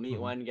 Like you'll meet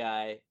Hmm. one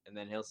guy, and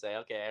then he'll say,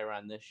 "Okay, I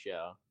run this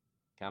show.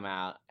 Come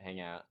out, hang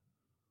out."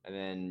 And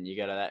then you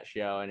go to that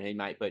show, and he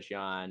might put you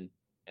on,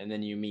 and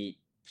then you meet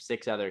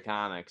 6 other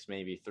comics.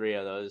 Maybe 3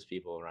 of those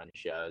people run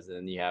shows, and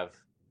then you have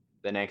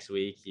the next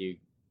week you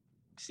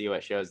see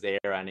what shows they're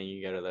running.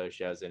 You go to those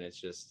shows, and it's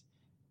just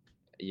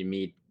you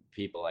meet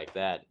people like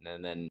that,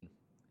 and then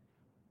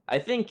I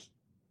think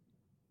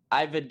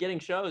I've been getting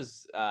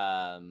shows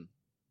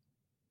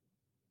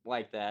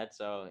like that,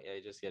 so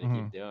I just got to Hmm.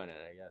 keep doing it,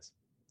 I guess.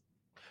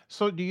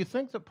 So, do you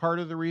think that part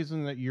of the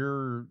reason that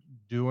you're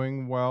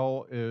doing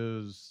well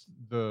is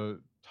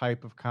the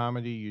type of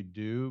comedy you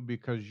do?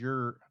 Because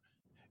you're,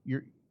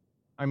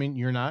 I mean,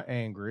 you're not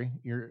angry.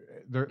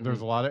 There's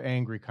Hmm. a lot of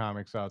angry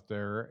comics out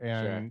there, Sure.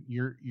 and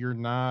you're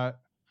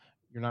not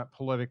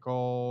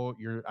political.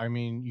 I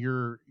mean,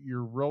 you're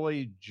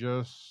really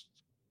just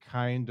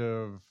kind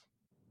of.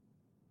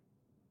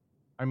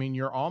 I mean,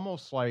 you're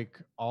almost like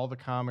all the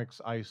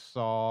comics I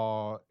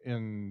saw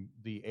in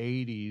the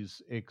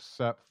 '80s,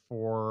 except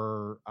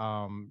for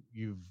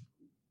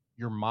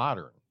you're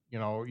modern.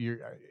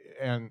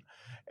 And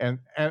and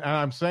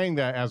I'm saying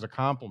that as a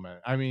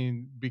compliment. I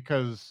mean,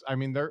 because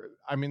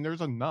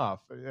there's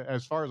enough.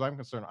 As far as I'm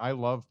concerned, I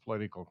love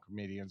political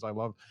comedians. I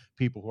love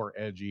people who are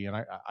edgy, and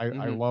I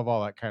Hmm. love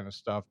all that kind of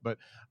stuff. But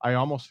I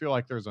almost feel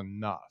like there's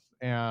enough.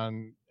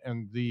 And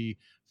the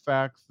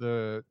fact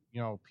that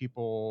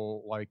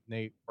people like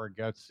Nate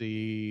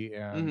Bargatze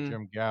and Hmm.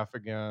 Jim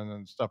Gaffigan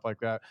and stuff like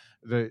that,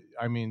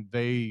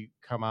 they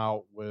come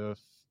out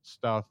with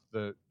stuff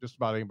that just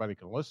about anybody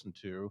can listen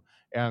to,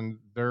 and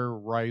they're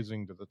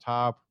rising to the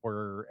top,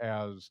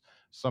 whereas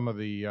some of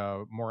the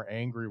more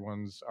angry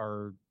ones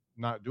are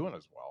not doing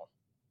as well.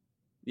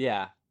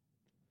 Yeah.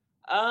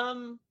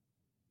 Um.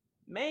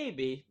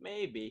 Maybe.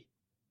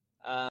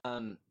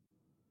 Um.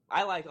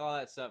 I like all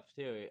that stuff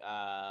too.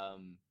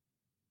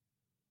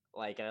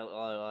 Like I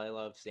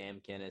love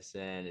Sam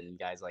Kinison and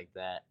guys like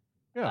that.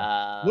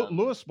 Yeah. Um.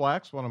 Lewis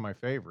Black's one of my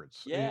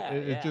favorites. Yeah.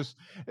 Yeah.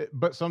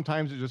 But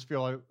sometimes it just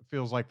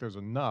feels like there's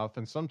enough.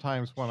 And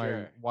sometimes when I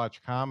Sure.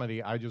 watch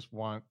comedy, I just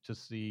want to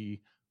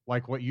see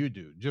like what you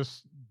do.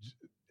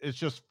 It's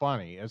just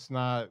funny. It's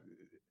not.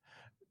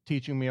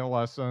 teaching me a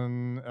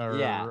lesson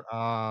Yeah,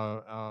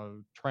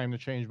 or trying to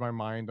change my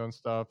mind on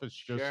stuff. It's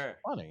just sure.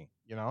 funny,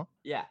 you know?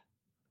 Yeah,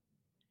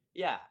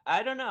 yeah.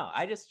 I don't know.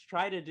 I just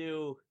try to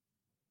do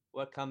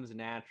what comes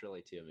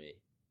naturally to me.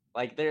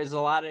 Like, there's a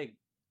lot of,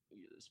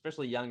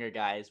 especially younger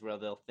guys, where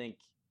they'll think,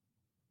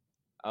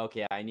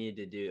 okay, I need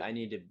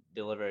to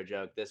deliver a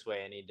joke this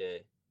way. I need to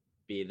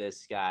be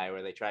this guy,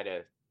 where they try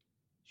to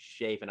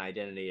shape an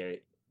identity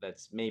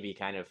that's maybe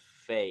kind of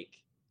fake.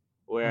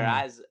 Mm,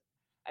 Whereas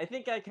I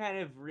think I kind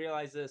of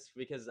realize this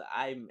because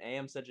I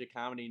am such a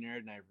comedy nerd,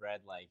 and I've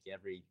read like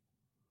every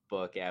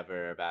book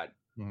ever about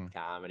mm,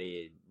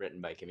 comedy written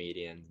by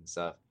comedians and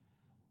stuff.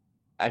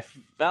 I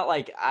felt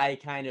like I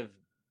kind of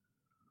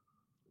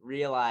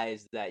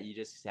realized that you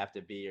just have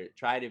to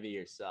try to be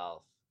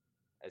yourself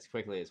as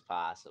quickly as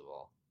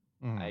possible.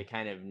 I mm,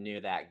 kind of knew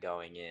that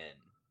going in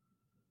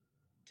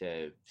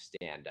to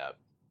stand up.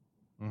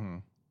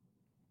 mm.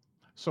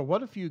 So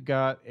what if you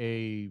got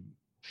a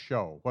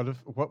show?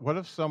 What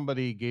if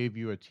somebody gave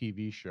you a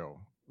TV show?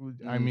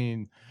 I Mm.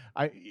 mean,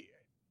 I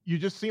you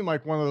just seem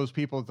like one of those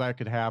people that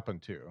could happen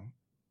to.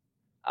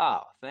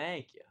 Oh,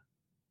 thank you.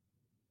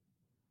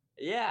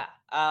 Yeah.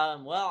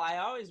 Well, I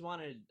always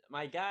wanted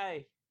my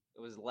guy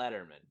was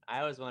Letterman.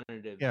 I always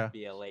wanted to Yeah,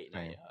 be a late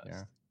night same. Yeah,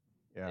 host.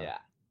 yeah. Yeah.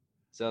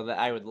 So that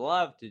I would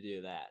love to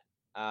do that.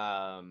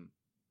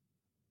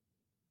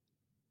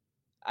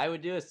 I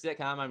would do a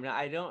sitcom.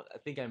 I don't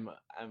think I'm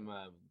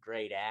a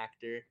great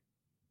actor.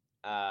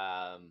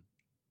 Um,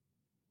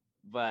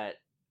 but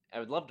I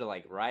would love to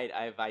like write.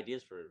 I have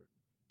ideas for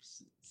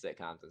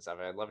sitcoms and stuff.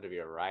 I'd love to be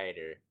a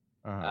writer.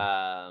 Uh-huh.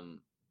 Um,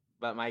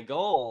 but my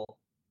goal,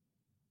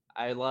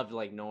 I loved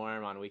like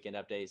Norm on Weekend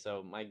Update.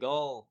 So my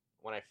goal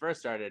when I first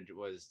started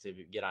was to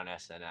get on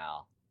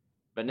SNL.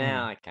 But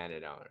now Mhm. I kind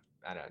of don't.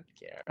 I don't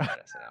care about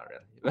SNL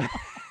really.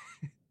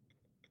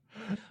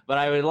 But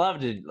I would love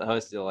to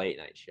host a late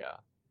night show.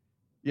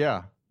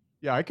 Yeah.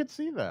 Yeah, I could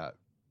see that.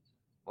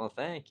 Well,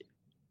 thank you.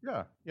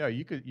 Yeah. Yeah,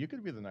 you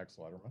could be the next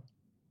Letterman.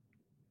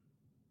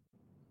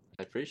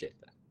 I appreciate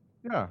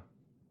Yeah.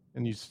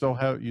 And you'd still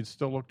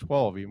look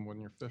 12 even when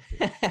you're 50.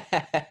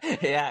 that.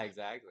 Yeah,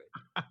 exactly.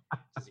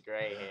 Just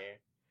gray hair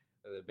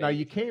with a Now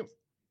baby face.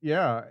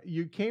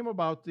 you came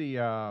about the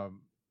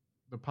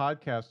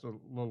podcast a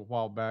little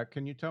while back.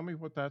 Can you tell me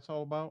what that's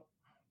all about?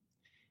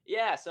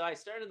 Yeah, so I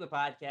started the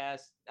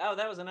podcast. Oh,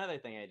 that was another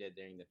thing I did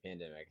during the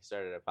pandemic. I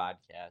started a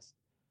podcast.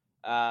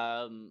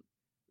 Um,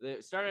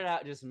 it started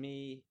out just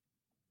me,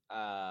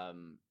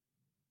 um,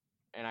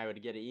 and I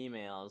would get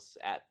emails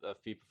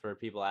of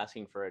people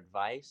asking for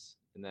advice,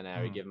 and then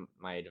I would Mhm. give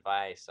my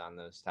advice on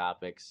those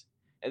topics.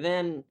 And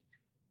then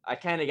I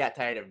kind of got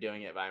tired of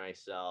doing it by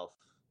myself.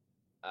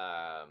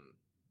 Um,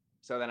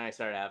 so then I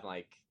started having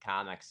like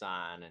comics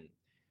on, and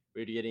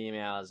we'd get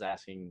emails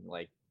asking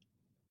like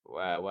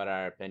what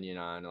our opinion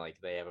on like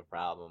they have a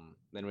problem.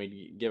 Then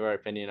we'd give our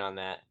opinion on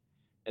that,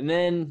 and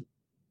then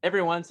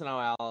every once in a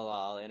while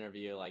I'll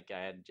interview like I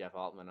had Jeff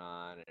Altman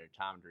on or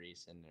Tom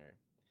Dreesen, or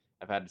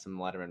I've had some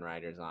Letterman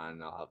writers on.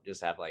 And I'll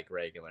just have like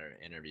regular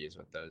interviews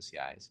with those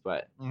guys.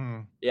 But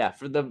Mhm. yeah,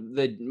 for the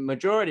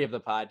majority of the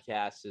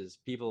podcast is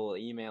people will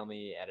email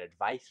me at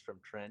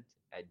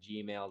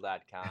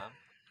advicefromtrent@gmail.com,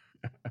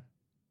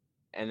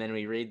 and then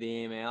we read the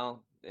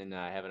email and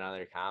have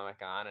another comic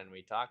on and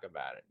we talk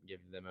about it, give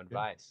them Yeah.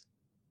 advice.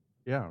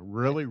 Yeah,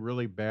 really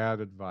really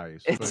bad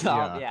advice, It's but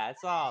all yeah. yeah,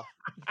 it's all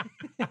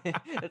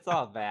it's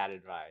all bad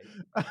advice.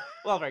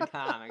 Well, for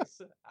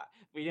comics, if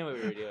we knew what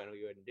we were doing,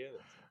 we wouldn't do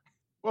this.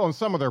 Well, and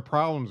some of their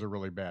problems are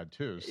really bad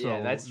too. Yeah,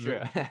 So that's true.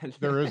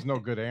 there is no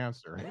good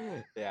answer.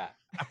 Yeah.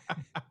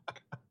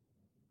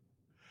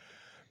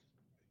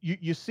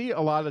 You see a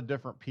lot of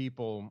different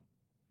people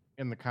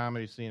in the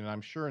comedy scene, and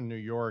I'm sure in New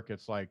York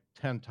it's like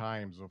 10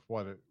 times of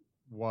what it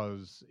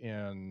was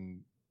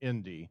in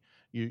indie.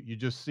 You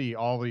just see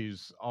all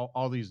these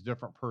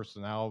different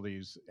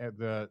personalities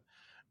that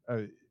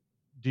uh,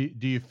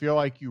 do you feel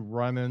like you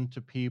run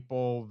into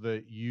people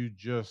that you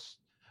just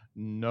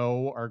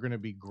know are going to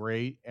be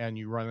great, and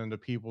you run into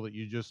people that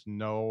you just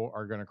know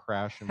are going to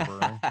crash and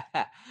burn?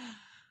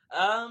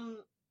 um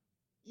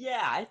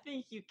yeah, I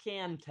think you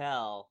can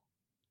tell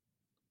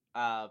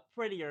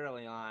pretty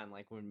early on,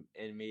 like when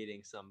in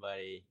meeting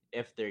somebody,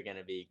 if they're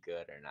gonna be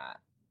good or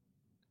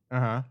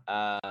Uh-huh.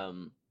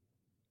 not.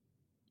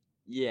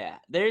 Yeah,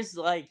 there's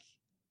like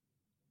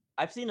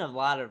I've seen a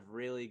lot of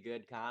really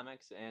good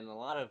comics and a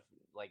lot of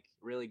like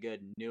really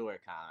good newer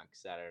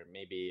comics that are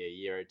maybe a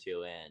year or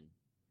two in,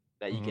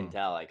 that you can Mhm.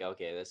 tell like,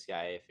 okay, this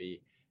guy, if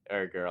he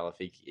or girl, if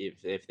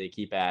they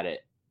keep at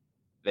it,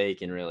 they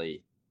can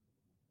really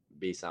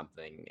be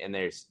something, and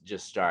they're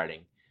just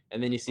starting.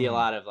 And then you see a Mhm.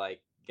 lot of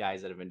like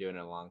guys that have been doing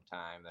it a long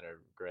time that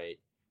are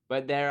great.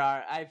 But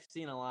I've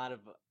seen a lot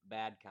of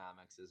bad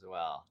comics as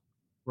well,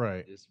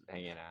 Right. just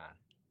hanging on.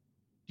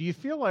 Do you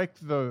feel like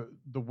the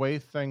way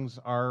things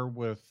are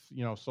with,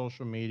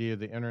 social media,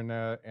 the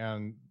internet,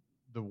 and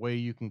the way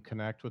you can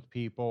connect with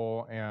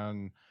people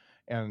and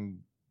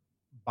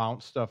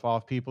bounce stuff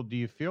off people. Do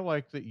you feel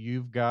like that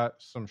you've got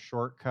some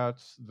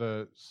shortcuts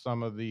that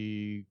some of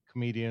the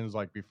comedians,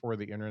 like before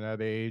the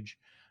internet age,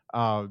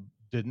 uh,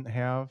 didn't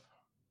have?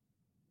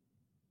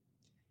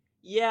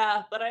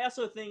 Yeah, but I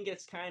also think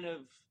it's kind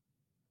of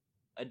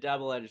a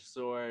double-edged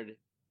sword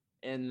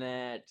in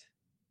that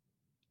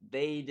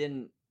they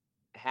didn't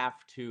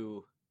have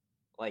to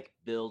like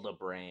build a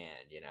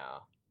brand, you know.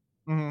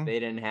 Hmm. They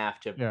didn't have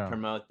to Yeah.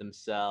 promote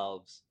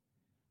themselves.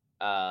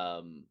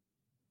 Um,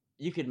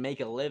 you could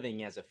make a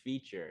living as a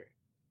feature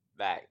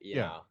back, you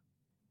Yeah. know.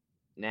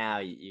 Now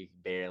you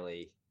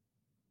barely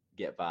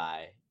get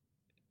by.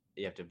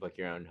 You have to book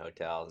your own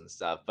hotels and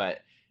stuff.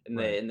 But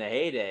Right. in the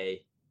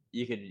heyday,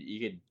 you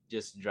could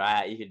just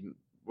drive. You could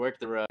work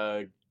the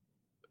road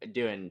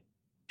doing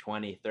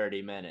 20,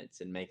 30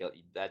 minutes and make it.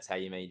 That's how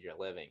you made your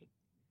living,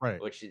 Right.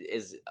 which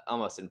is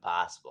almost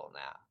impossible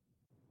now.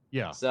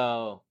 Yeah.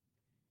 So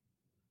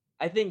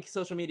I think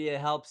social media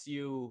helps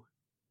you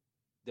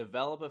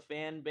develop a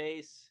fan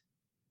base,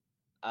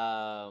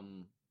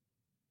 um,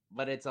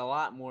 but it's a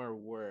lot more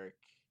work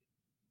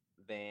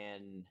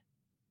than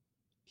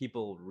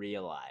people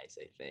realize,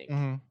 I think.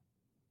 Hmm.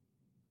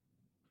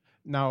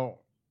 Now,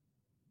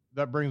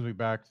 that brings me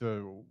back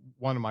to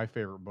one of my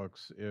favorite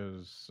books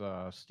is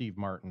Steve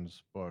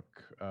Martin's book,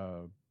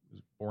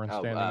 Born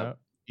Oh, Standing Up.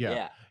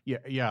 Yeah, yeah.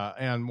 yeah.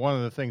 And one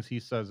of the things he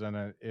says in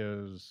it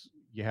is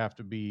you have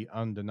to be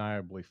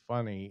undeniably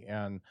funny.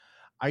 And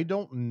I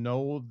don't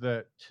know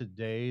that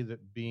today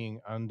that being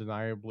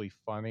undeniably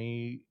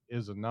funny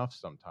is enough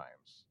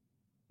sometimes.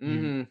 You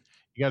Mm-hmm.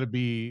 you got to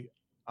be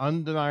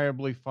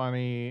undeniably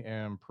funny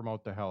and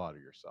promote the hell out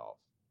of yourself.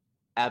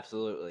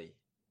 Absolutely.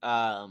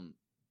 Um,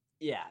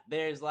 yeah,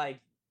 there's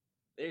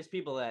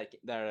people that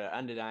are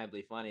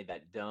undeniably funny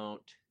that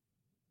don't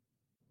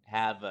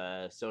have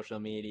a social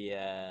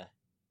media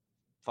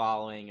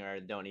following or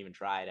don't even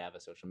try to have a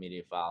social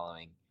media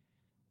following.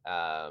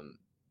 Um,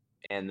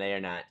 and they're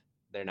not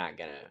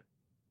gonna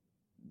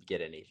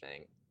get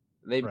anything.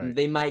 Right.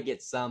 They might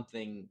get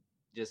something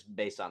just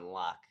based on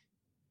luck,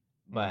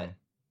 Hmm.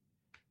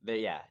 but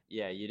yeah,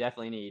 you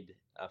definitely need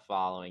a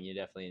following. You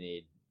definitely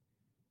need,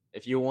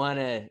 if you want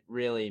to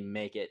really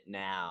make it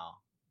now,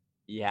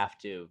 you have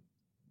to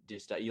do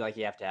stuff. You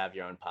have to have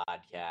your own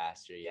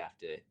podcast, or you have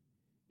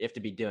to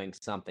be doing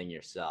something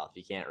yourself.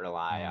 You can't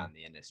rely Hmm. on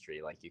the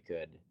industry like you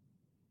could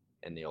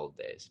in the old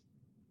days.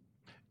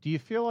 Do you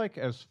feel like,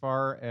 as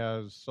far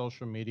as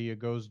social media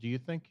goes, do you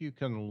think you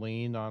can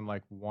lean on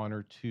like one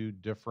or two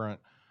different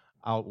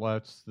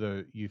outlets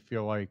that you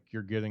feel like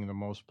you're getting the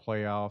most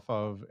play off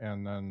of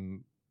and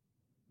then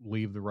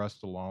leave the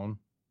rest alone?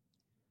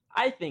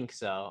 I think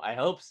so. I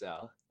hope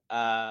so.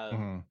 Um,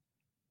 Hmm.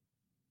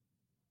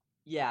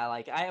 yeah,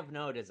 like I have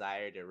no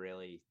desire to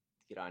really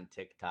get on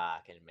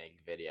TikTok and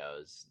make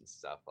videos and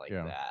stuff like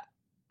Yeah. that.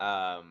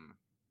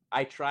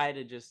 I try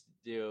to just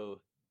do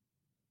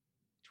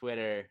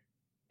Twitter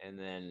and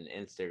then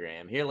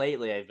Instagram. Here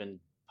lately, I've been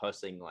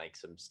posting like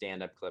some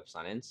stand-up clips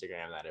on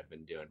Instagram that have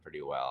been doing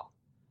pretty well.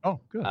 Oh,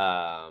 good.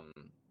 Um,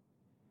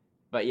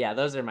 but yeah,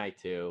 those are my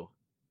two,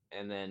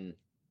 and then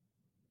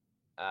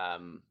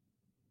um,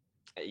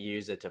 I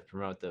use it to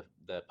promote the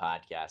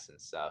podcast and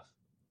stuff.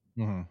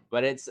 Hmm.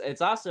 But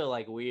it's also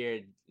like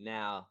weird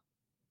now,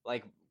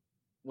 like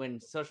when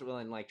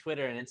like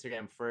Twitter and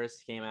Instagram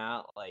first came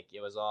out, like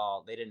it was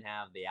all, they didn't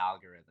have the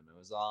algorithm. It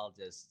was all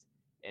just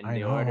in I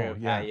the order know. of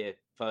how Yeah. you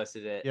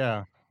posted it.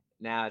 Yeah.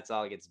 Now it's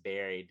all gets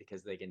buried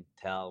because they can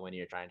tell when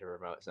you're trying to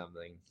promote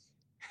something.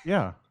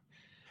 Yeah.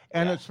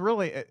 And Yeah. it's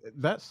really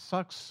that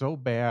sucks so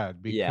bad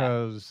Yeah.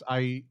 because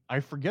I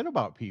forget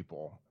about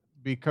people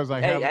because I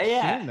Yeah. Yeah. haven't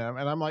Yeah. seen them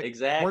and I'm like,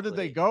 where did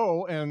they Exactly.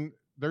 go? And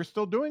they're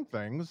still doing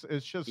things.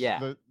 It's just Yeah.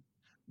 that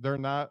they're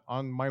not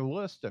on my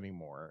list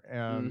anymore.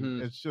 And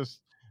Mm-hmm. it's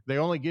just they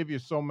only give you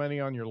so many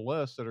on your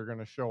list that are going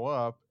to show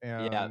up,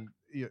 Yeah. and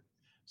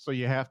so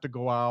you have to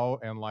go out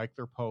and like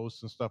their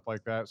posts and stuff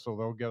like that so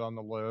they'll get on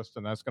the list,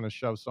 and that's going to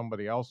shove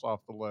somebody else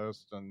off the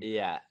list, and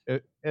Yeah.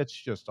 it's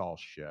just all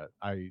shit.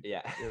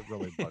 Yeah. It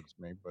really bugs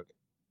me, but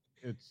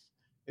it's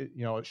it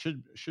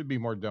should be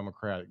more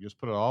democratic. Just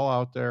put it all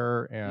out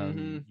there and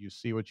Mm-hmm. you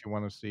see what you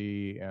want to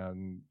see,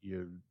 and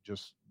you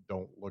just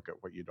don't look at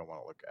what you don't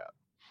want to look at.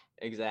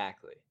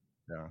 Exactly.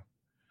 Yeah.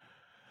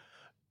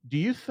 Do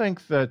you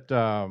think that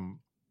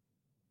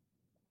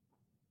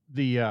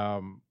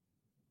the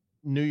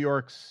New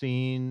York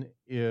scene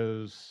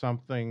is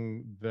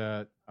something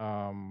that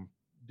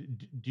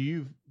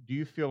do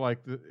you feel like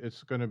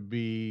it's going to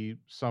be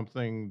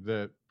something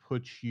that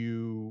puts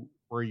you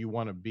where you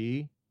want to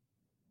be?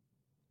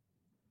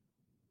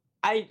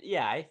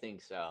 I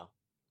think so.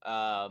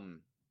 Um,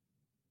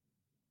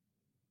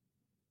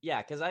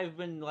 yeah, because I've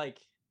been like,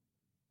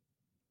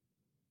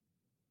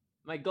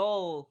 my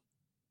goal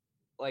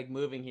like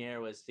moving here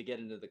was to get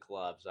into the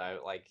clubs. I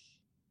like,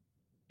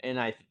 and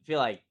I feel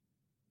like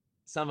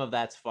some of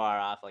that's far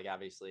off. Like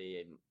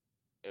obviously,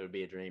 it would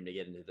be a dream to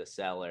get into the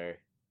cellar,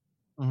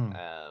 Hmm.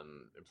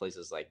 and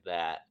places like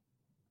that.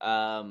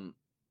 Um,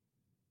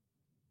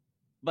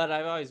 but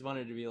I've always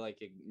wanted to be like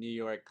a New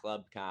York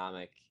club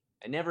comic.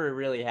 I never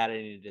really had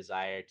any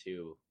desire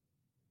to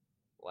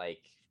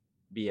like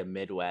be a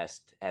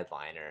Midwest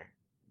headliner,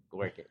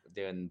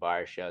 doing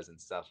bar shows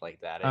and stuff like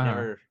that. I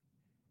Uh-huh.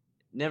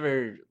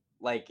 never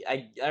like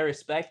I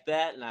respect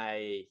that, and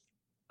I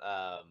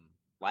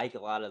like a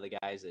lot of the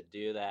guys that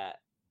do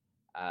that.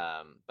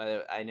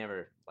 But I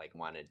never like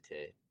wanted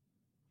to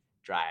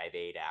drive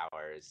 8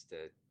 hours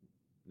to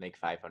make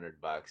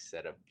 $500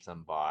 at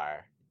some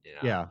bar.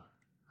 Yeah.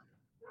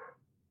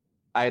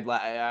 I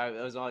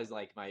was always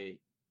like my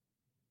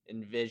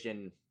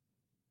envision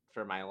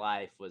for my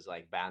life was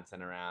like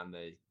bouncing around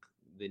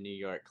the New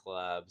York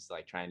clubs,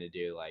 like trying to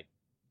do like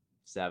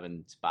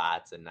 7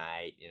 spots a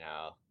night,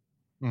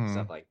 Mhm.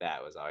 stuff like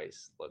that was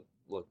always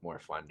look more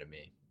fun to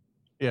me.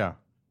 Yeah.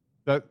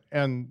 That,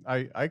 and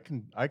I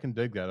can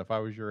dig that. If I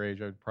was your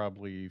age, I'd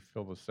probably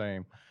feel the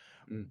same.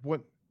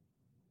 What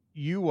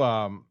you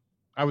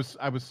I was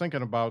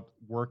thinking about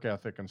work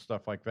ethic and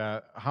stuff like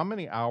that. How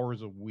many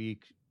hours a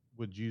week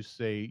would you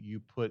say you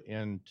put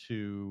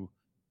into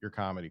your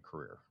comedy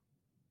career?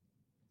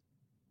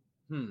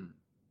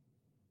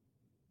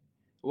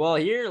 Well,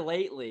 here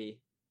lately,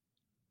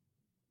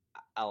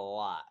 a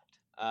lot.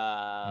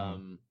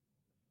 Mhm.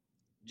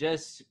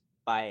 Just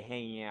by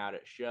hanging out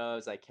at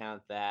shows, I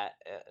count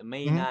that. It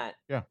may Mhm. not.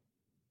 Yeah.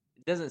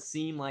 It doesn't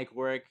seem like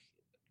work,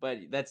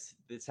 but that's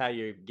how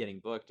you're getting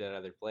booked at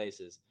other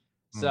places.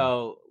 Mhm.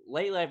 So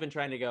lately, I've been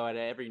trying to go at it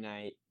every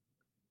night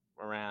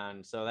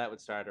around. So that would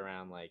start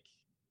around like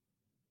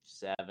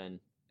 7,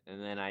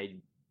 and then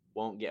I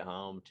won't get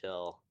home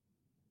till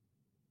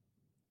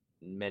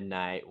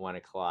midnight, 1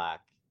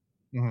 o'clock.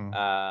 Mhm.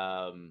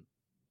 Um,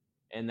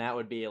 and that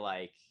would be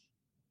like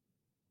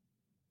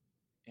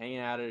hanging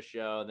out at a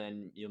show.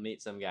 Then you'll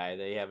meet some guy.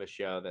 They have a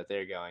show that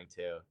they're going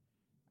to.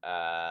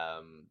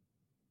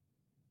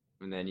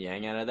 And then you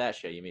hang out at that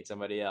show. You meet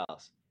somebody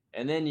else.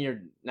 And then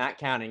you're not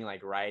counting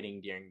like writing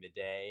during the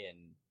day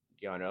and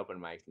going to open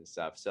mics and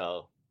stuff.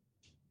 So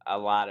a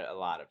lot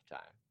of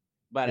time.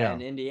 But in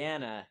Yeah.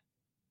 Indiana,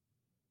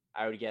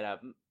 I would get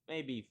up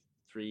maybe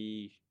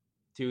 3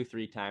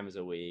 times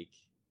a week.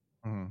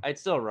 Mhm. I'd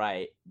still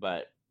write,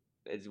 but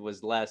it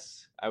was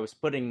less. I was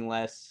putting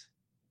less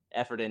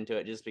effort into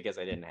it just because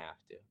I didn't have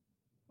to.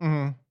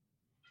 Mhm.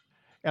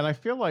 And I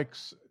feel like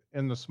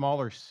in the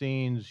smaller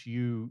scenes,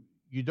 you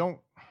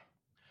don't.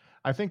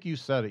 I think you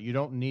said it. You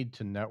don't need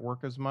to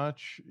network as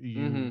much.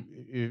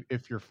 Mm-hmm.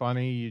 If you're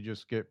funny, you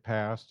just get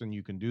past and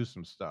you can do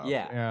some stuff.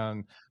 Yeah.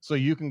 And so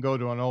you can go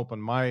to an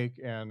open mic,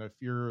 and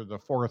if you're the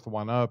fourth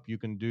one up, you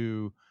can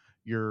do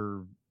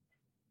your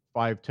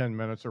 5-10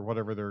 minutes or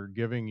whatever they're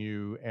giving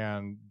you,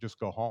 and just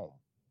go home.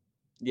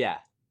 Yeah.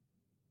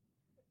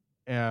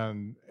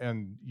 And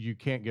you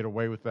can't get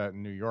away with that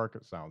in New York.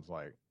 It sounds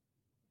like.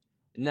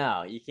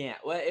 No, you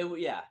can't. Well,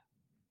 yeah.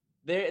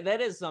 There,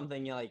 that is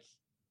something like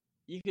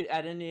you could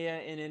in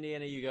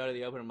Indiana, you go to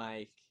the open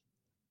mic,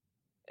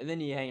 and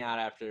then you hang out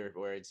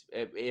afterwards.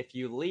 If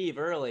you leave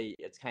early,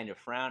 it's kind of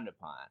frowned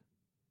upon.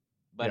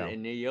 But Yeah.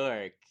 in New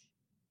York,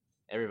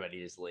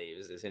 everybody just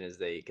leaves as soon as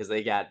because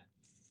they got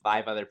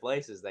 5 other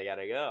places they got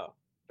to go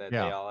that they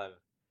Yeah. all have.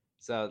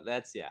 So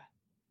that's yeah.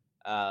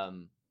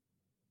 Um,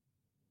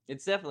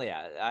 it's definitely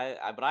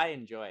yeah. But I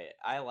enjoy it.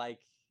 I like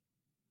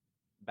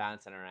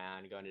bouncing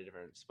around, going to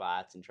different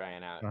spots, and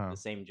trying out Uh-huh. the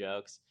same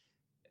jokes.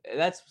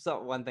 That's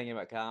one thing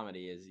about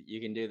comedy is you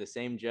can do the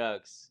same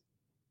jokes,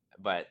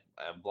 but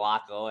a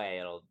block away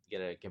it'll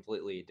get a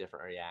completely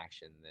different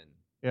reaction than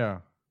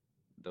Yeah.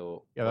 the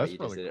Yeah. what That's you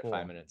just really did it 5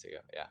 cool. minutes ago.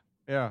 Yeah.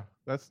 Yeah,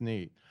 that's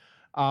neat.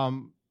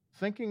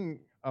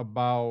 Thinking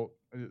about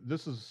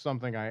this is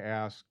something I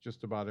ask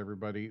just about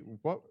everybody.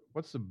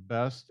 What's the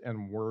best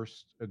and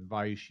worst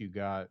advice you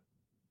got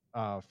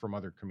from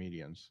other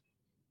comedians?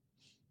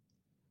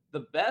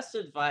 The best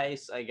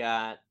advice I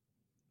got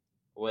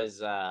was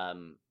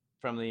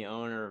from the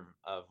owner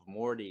of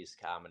Morty's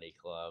Comedy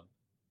Club.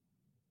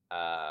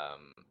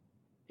 Um,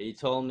 he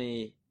told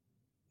me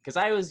because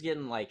I was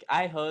getting like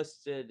I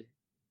hosted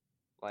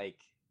like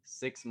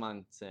 6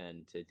 months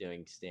into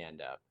doing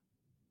stand up,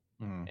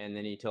 Mm, and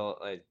then he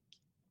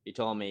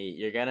told me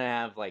you're gonna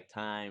have like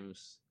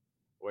times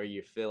where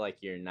you feel like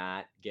you're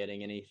not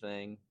getting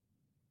anything,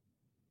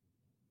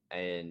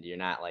 and you're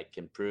not like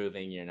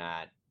improving, you're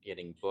not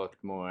getting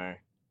booked more.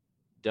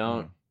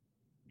 Don't mm,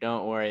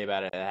 don't worry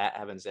about it. That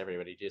happens to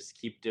everybody. Just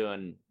keep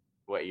doing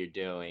what you're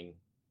doing,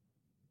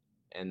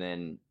 and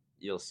then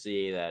you'll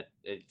see that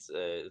it's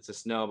a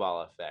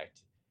snowball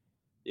effect.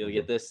 You'll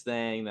get this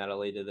thing that'll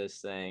lead to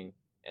this thing,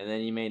 and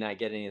then you may not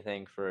get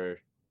anything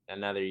for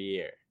another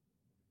year,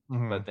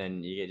 mm, but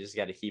then you just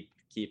got to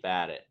keep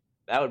at it.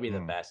 That would be the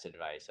mm, best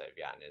advice I've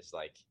gotten. Is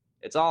like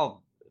it's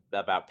all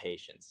about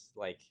patience.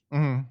 Like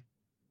mm.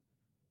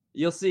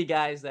 you'll see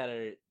guys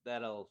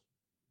that'll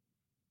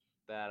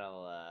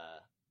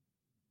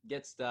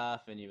get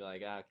stuff, and you'll be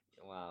like, oh,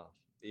 well,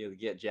 you'll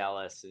get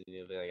jealous, and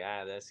you'll be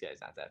like, this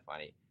guy's not that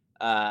funny.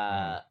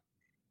 Mm.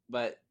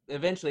 But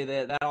eventually,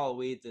 that all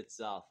weeds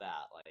itself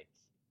out. Like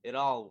it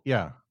all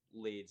Yeah,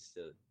 leads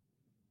to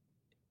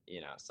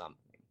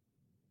something.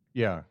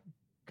 yeah.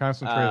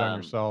 Concentrate on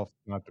yourself,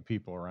 not the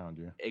people around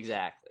you.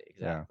 Exactly.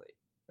 Yeah.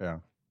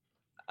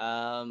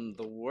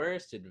 The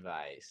worst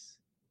advice,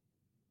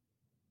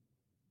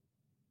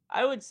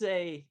 I would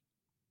say,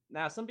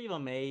 now some people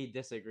may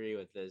disagree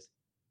with this.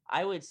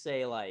 I would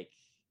say, like,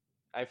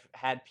 I've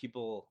had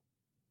people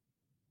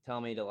tell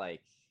me to,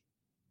 like,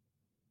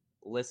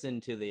 listen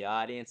to the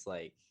audience,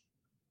 like,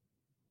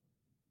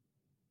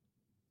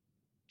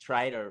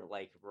 try to,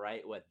 like,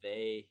 write what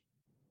they,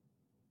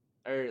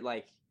 or,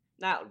 like,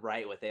 not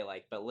write what they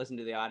like, but listen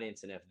to the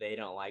audience, and if they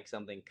don't like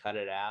something, cut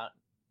it out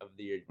of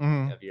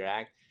Mhm. of your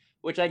act.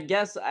 Which I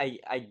guess I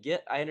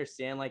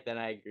understand, like, that.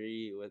 I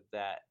agree with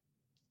that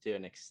to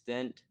an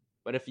extent.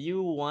 But if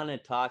you want to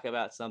talk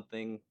about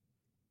something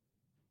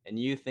and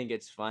you think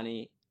it's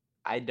funny,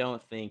 I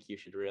don't think you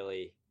should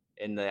really.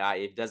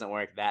 It doesn't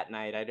work that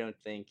night. I don't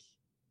think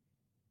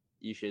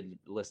you should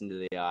listen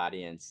to the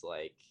audience.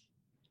 Like,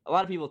 a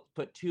lot of people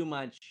put too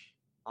much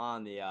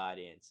on the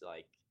audience.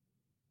 Like,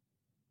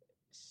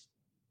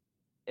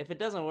 if it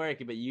doesn't work,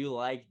 but you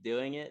like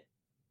doing it,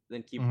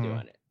 then keep Mhm.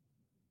 doing it.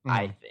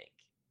 I Mhm. think.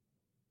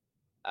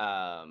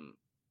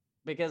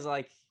 Because,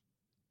 like,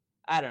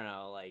 I don't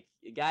know, like,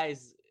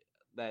 guys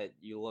that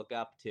you look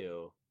up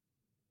to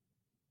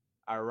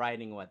are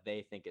writing what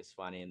they think is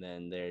funny, and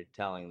then they're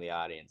telling the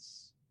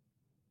audience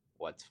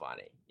what's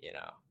funny.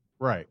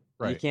 Right. You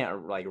Right.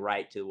 can't, like,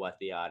 write to what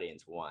the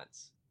audience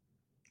wants,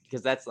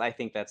 because I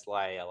think that's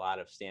why a lot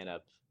of stand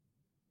up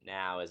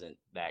now isn't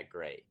that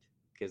great,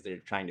 because they're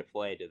trying to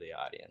play to the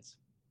audience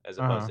as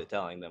opposed Uh-huh. to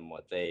telling them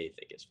what they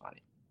think is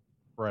funny.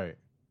 Right.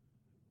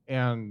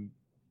 And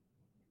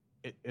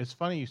it's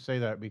funny you say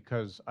that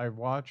because I've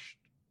watched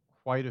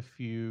quite a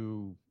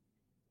few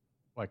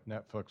like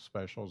Netflix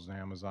specials and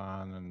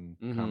Amazon and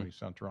Mm-hmm. Comedy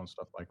Central and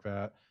stuff like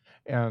that.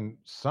 And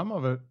some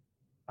of it,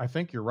 I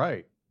think you're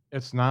right.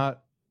 It's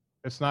not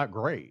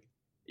great.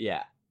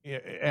 Yeah.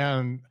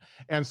 And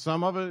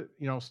some of it,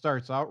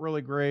 starts out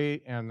really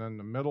great, and then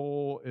the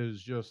middle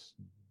is just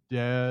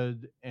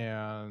dead,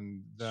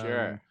 and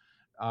then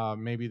Sure.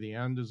 maybe the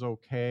end is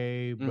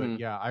okay. But Mm-hmm.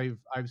 yeah,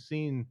 I've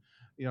seen,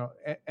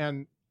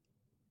 and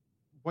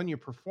when you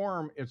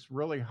perform, it's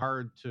really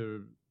hard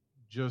to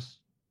just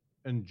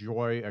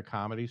enjoy a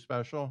comedy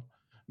special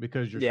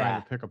because you're trying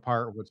to Yeah. pick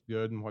apart what's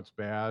good and what's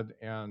bad.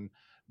 And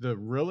the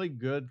really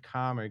good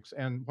comics,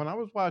 and when I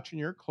was watching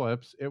your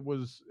clips, it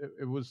was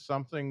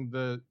something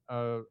that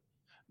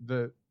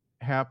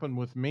happened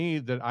with me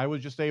that I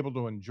was just able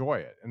to enjoy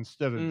it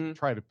instead of Mm-hmm.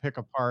 try to pick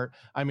apart.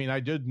 I mean, I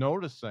did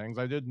notice things.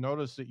 I did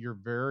notice that you're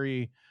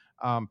very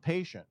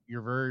patient.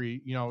 You're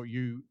very,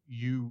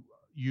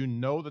 you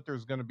know that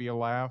there's going to be a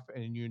laugh,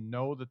 and you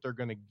know that they're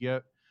going to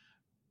get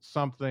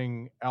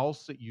something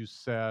else that you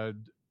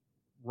said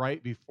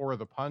right before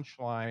the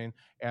punchline,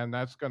 and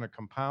that's going to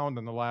compound,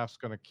 and the laugh's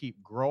going to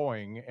keep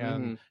growing,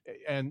 and Mm-hmm.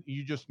 and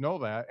you just know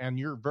that, and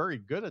you're very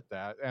good at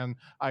that. And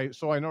I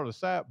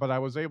noticed that, but I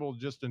was able to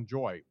just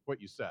enjoy what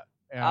you said.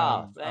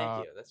 Oh, And thank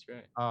you. That's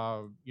great.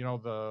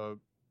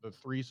 the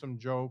threesome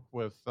joke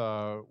with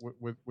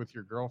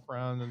your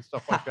girlfriend and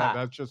stuff like that,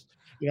 that's just,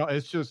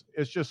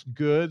 it's just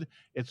good,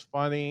 it's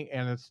funny,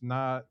 and it's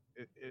not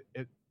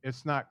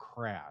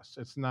crass,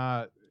 it's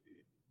not,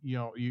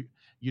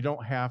 you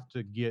don't have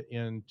to get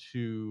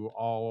into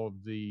all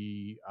of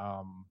the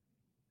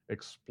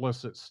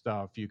explicit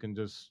stuff. You can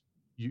just,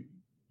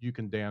 you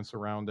can dance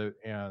around it,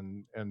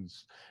 and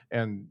it's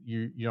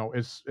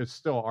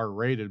still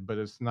R-rated, but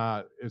it's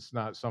not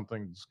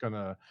something that's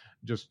gonna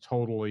just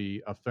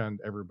totally offend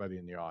everybody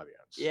in the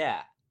audience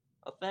Yeah.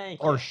 Well, thank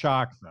or you.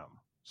 shock them.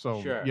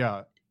 So Sure.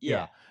 yeah,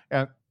 Yeah.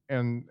 yeah,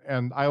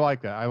 and I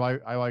like that.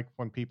 I like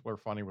when people are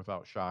funny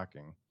without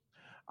shocking.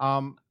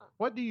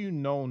 What do you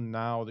know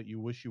now that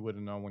you wish you would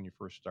have known when you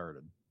first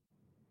started?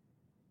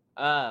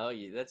 Oh,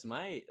 yeah, that's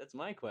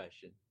my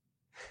question.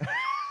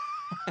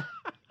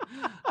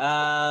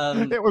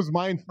 um. It was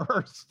mine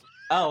first.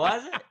 Oh,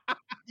 was it?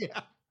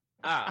 Yeah.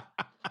 Oh,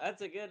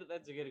 that's a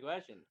good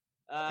question.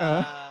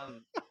 Uh,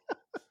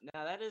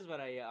 Now that is what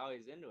I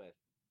always end with.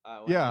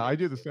 yeah, When I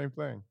do it's the same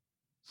thing.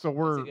 So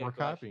That's a we're good question.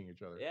 copying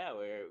each other. Yeah,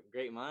 we're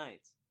great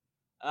minds.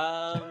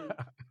 Um.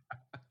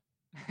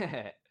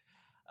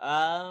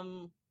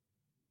 um.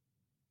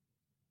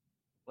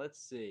 Let's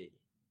see.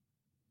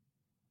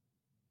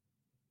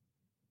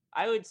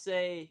 I would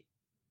say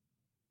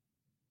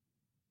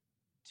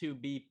to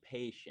be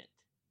patient.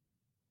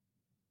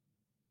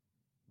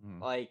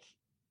 Mm, Like,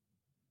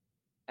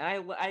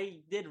 and I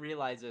did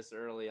realize this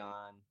early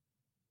on,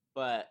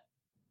 but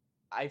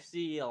I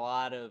see a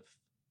lot of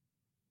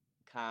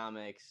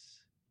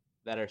comics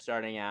that are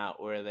starting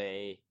out where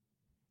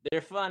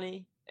they're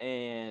funny,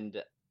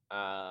 and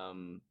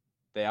um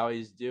they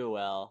always do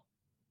well,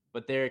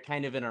 but they're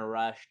kind of in a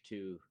rush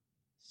to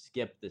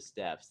skip the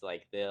steps.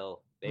 Like,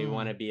 they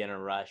want to mm, be in a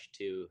rush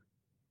to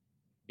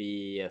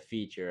be a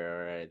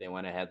feature, or they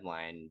want a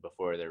headline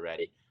before they're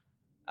ready.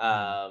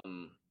 mm.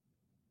 um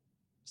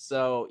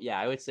so yeah,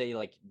 I would say,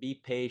 like, be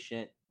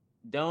patient.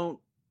 Don't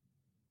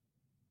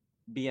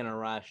be in a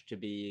rush to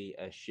be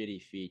a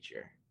shitty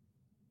feature,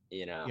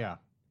 you know. Yeah.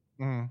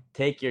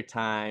 take your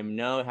time,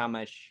 know how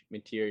much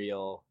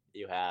material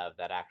you have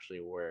that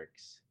actually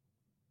works,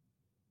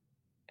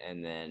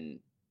 and then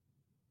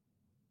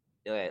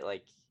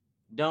like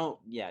don't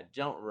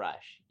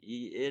rush.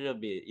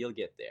 You'll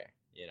get there,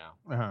 you know.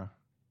 Uh-huh.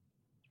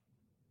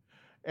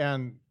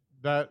 And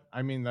that,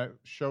 I mean, that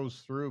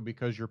shows through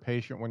because you're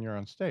patient when you're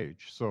on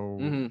stage. So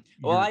Well,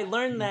 you're I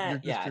learned you're that.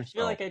 just Yeah, I feel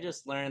yourself. like I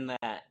just learned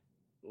that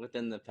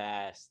within the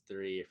past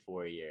 3 or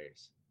 4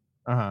 years.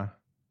 Uh-huh.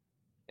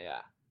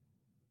 Yeah,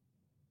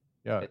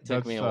 Yeah, it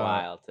took me that's a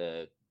while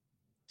to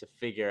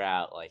figure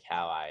out like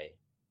how I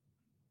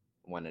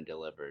want to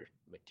deliver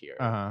material.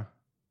 uh-huh.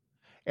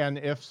 And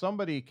if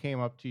somebody came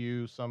up to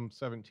you, some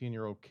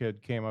 17-year-old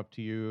kid came up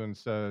to you and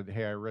said,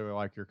 "Hey, I really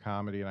like your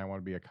comedy and I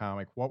want to be a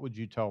comic," what would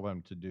you tell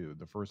them to do?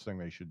 The first thing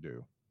they should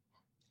do?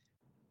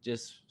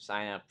 Just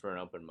sign up for an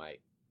open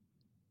mic,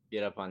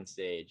 get up on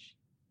stage.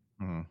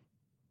 Mm-hmm.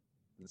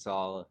 That's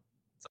all.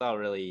 That's all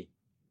really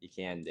you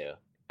can do.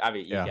 I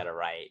mean, you Yeah. gotta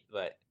write,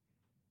 but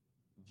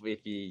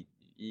if you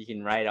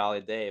can write all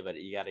day, but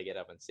you got to get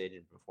up on stage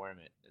and perform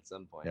it at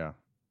some point. Yeah.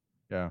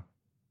 Yeah.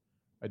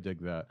 I dig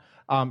that.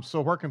 So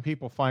where can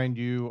people find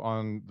you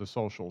on the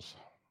socials?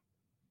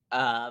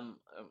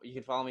 You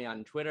can follow me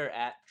on Twitter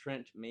at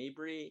Trent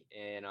Mabry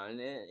and on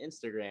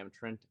Instagram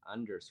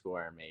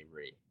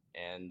Trent_Mabry.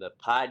 And the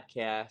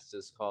podcast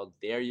is called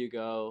There You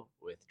Go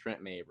with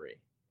Trent Mabry,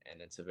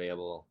 and it's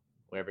available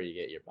wherever you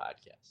get your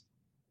podcast.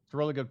 It's a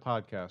really good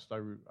podcast.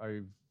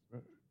 I've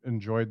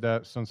enjoyed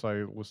that since I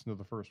listened to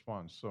the first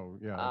one. So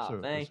yeah,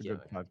 it's a good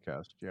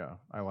podcast. Yeah,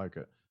 I like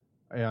it.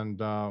 And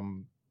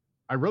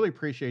I really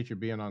appreciate you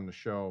being on the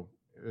show.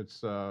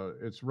 It's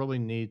really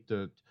neat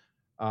that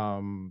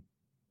um,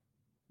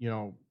 you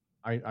know,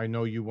 I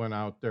know you went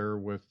out there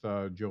with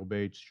Joe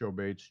Bates,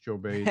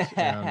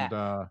 and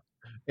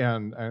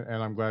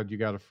I'm glad you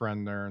got a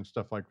friend there and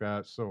stuff like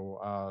that.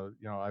 So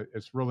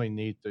it's really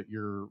neat that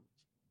you're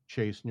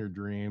chasing your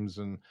dreams,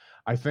 and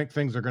I think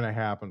things are going to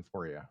happen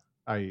for you.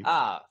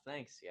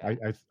 Thanks. Yeah.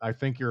 I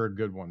think you're a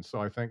good one. So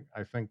I think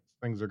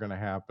things are going to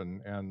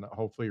happen, and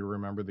hopefully you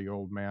remember the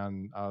old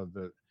man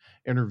that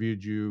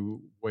interviewed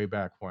you way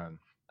back when.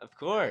 Of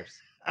course.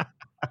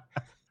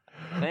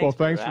 Well,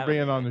 thanks for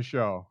being on the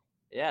show.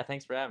 Yeah,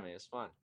 thanks for having me. It was fun.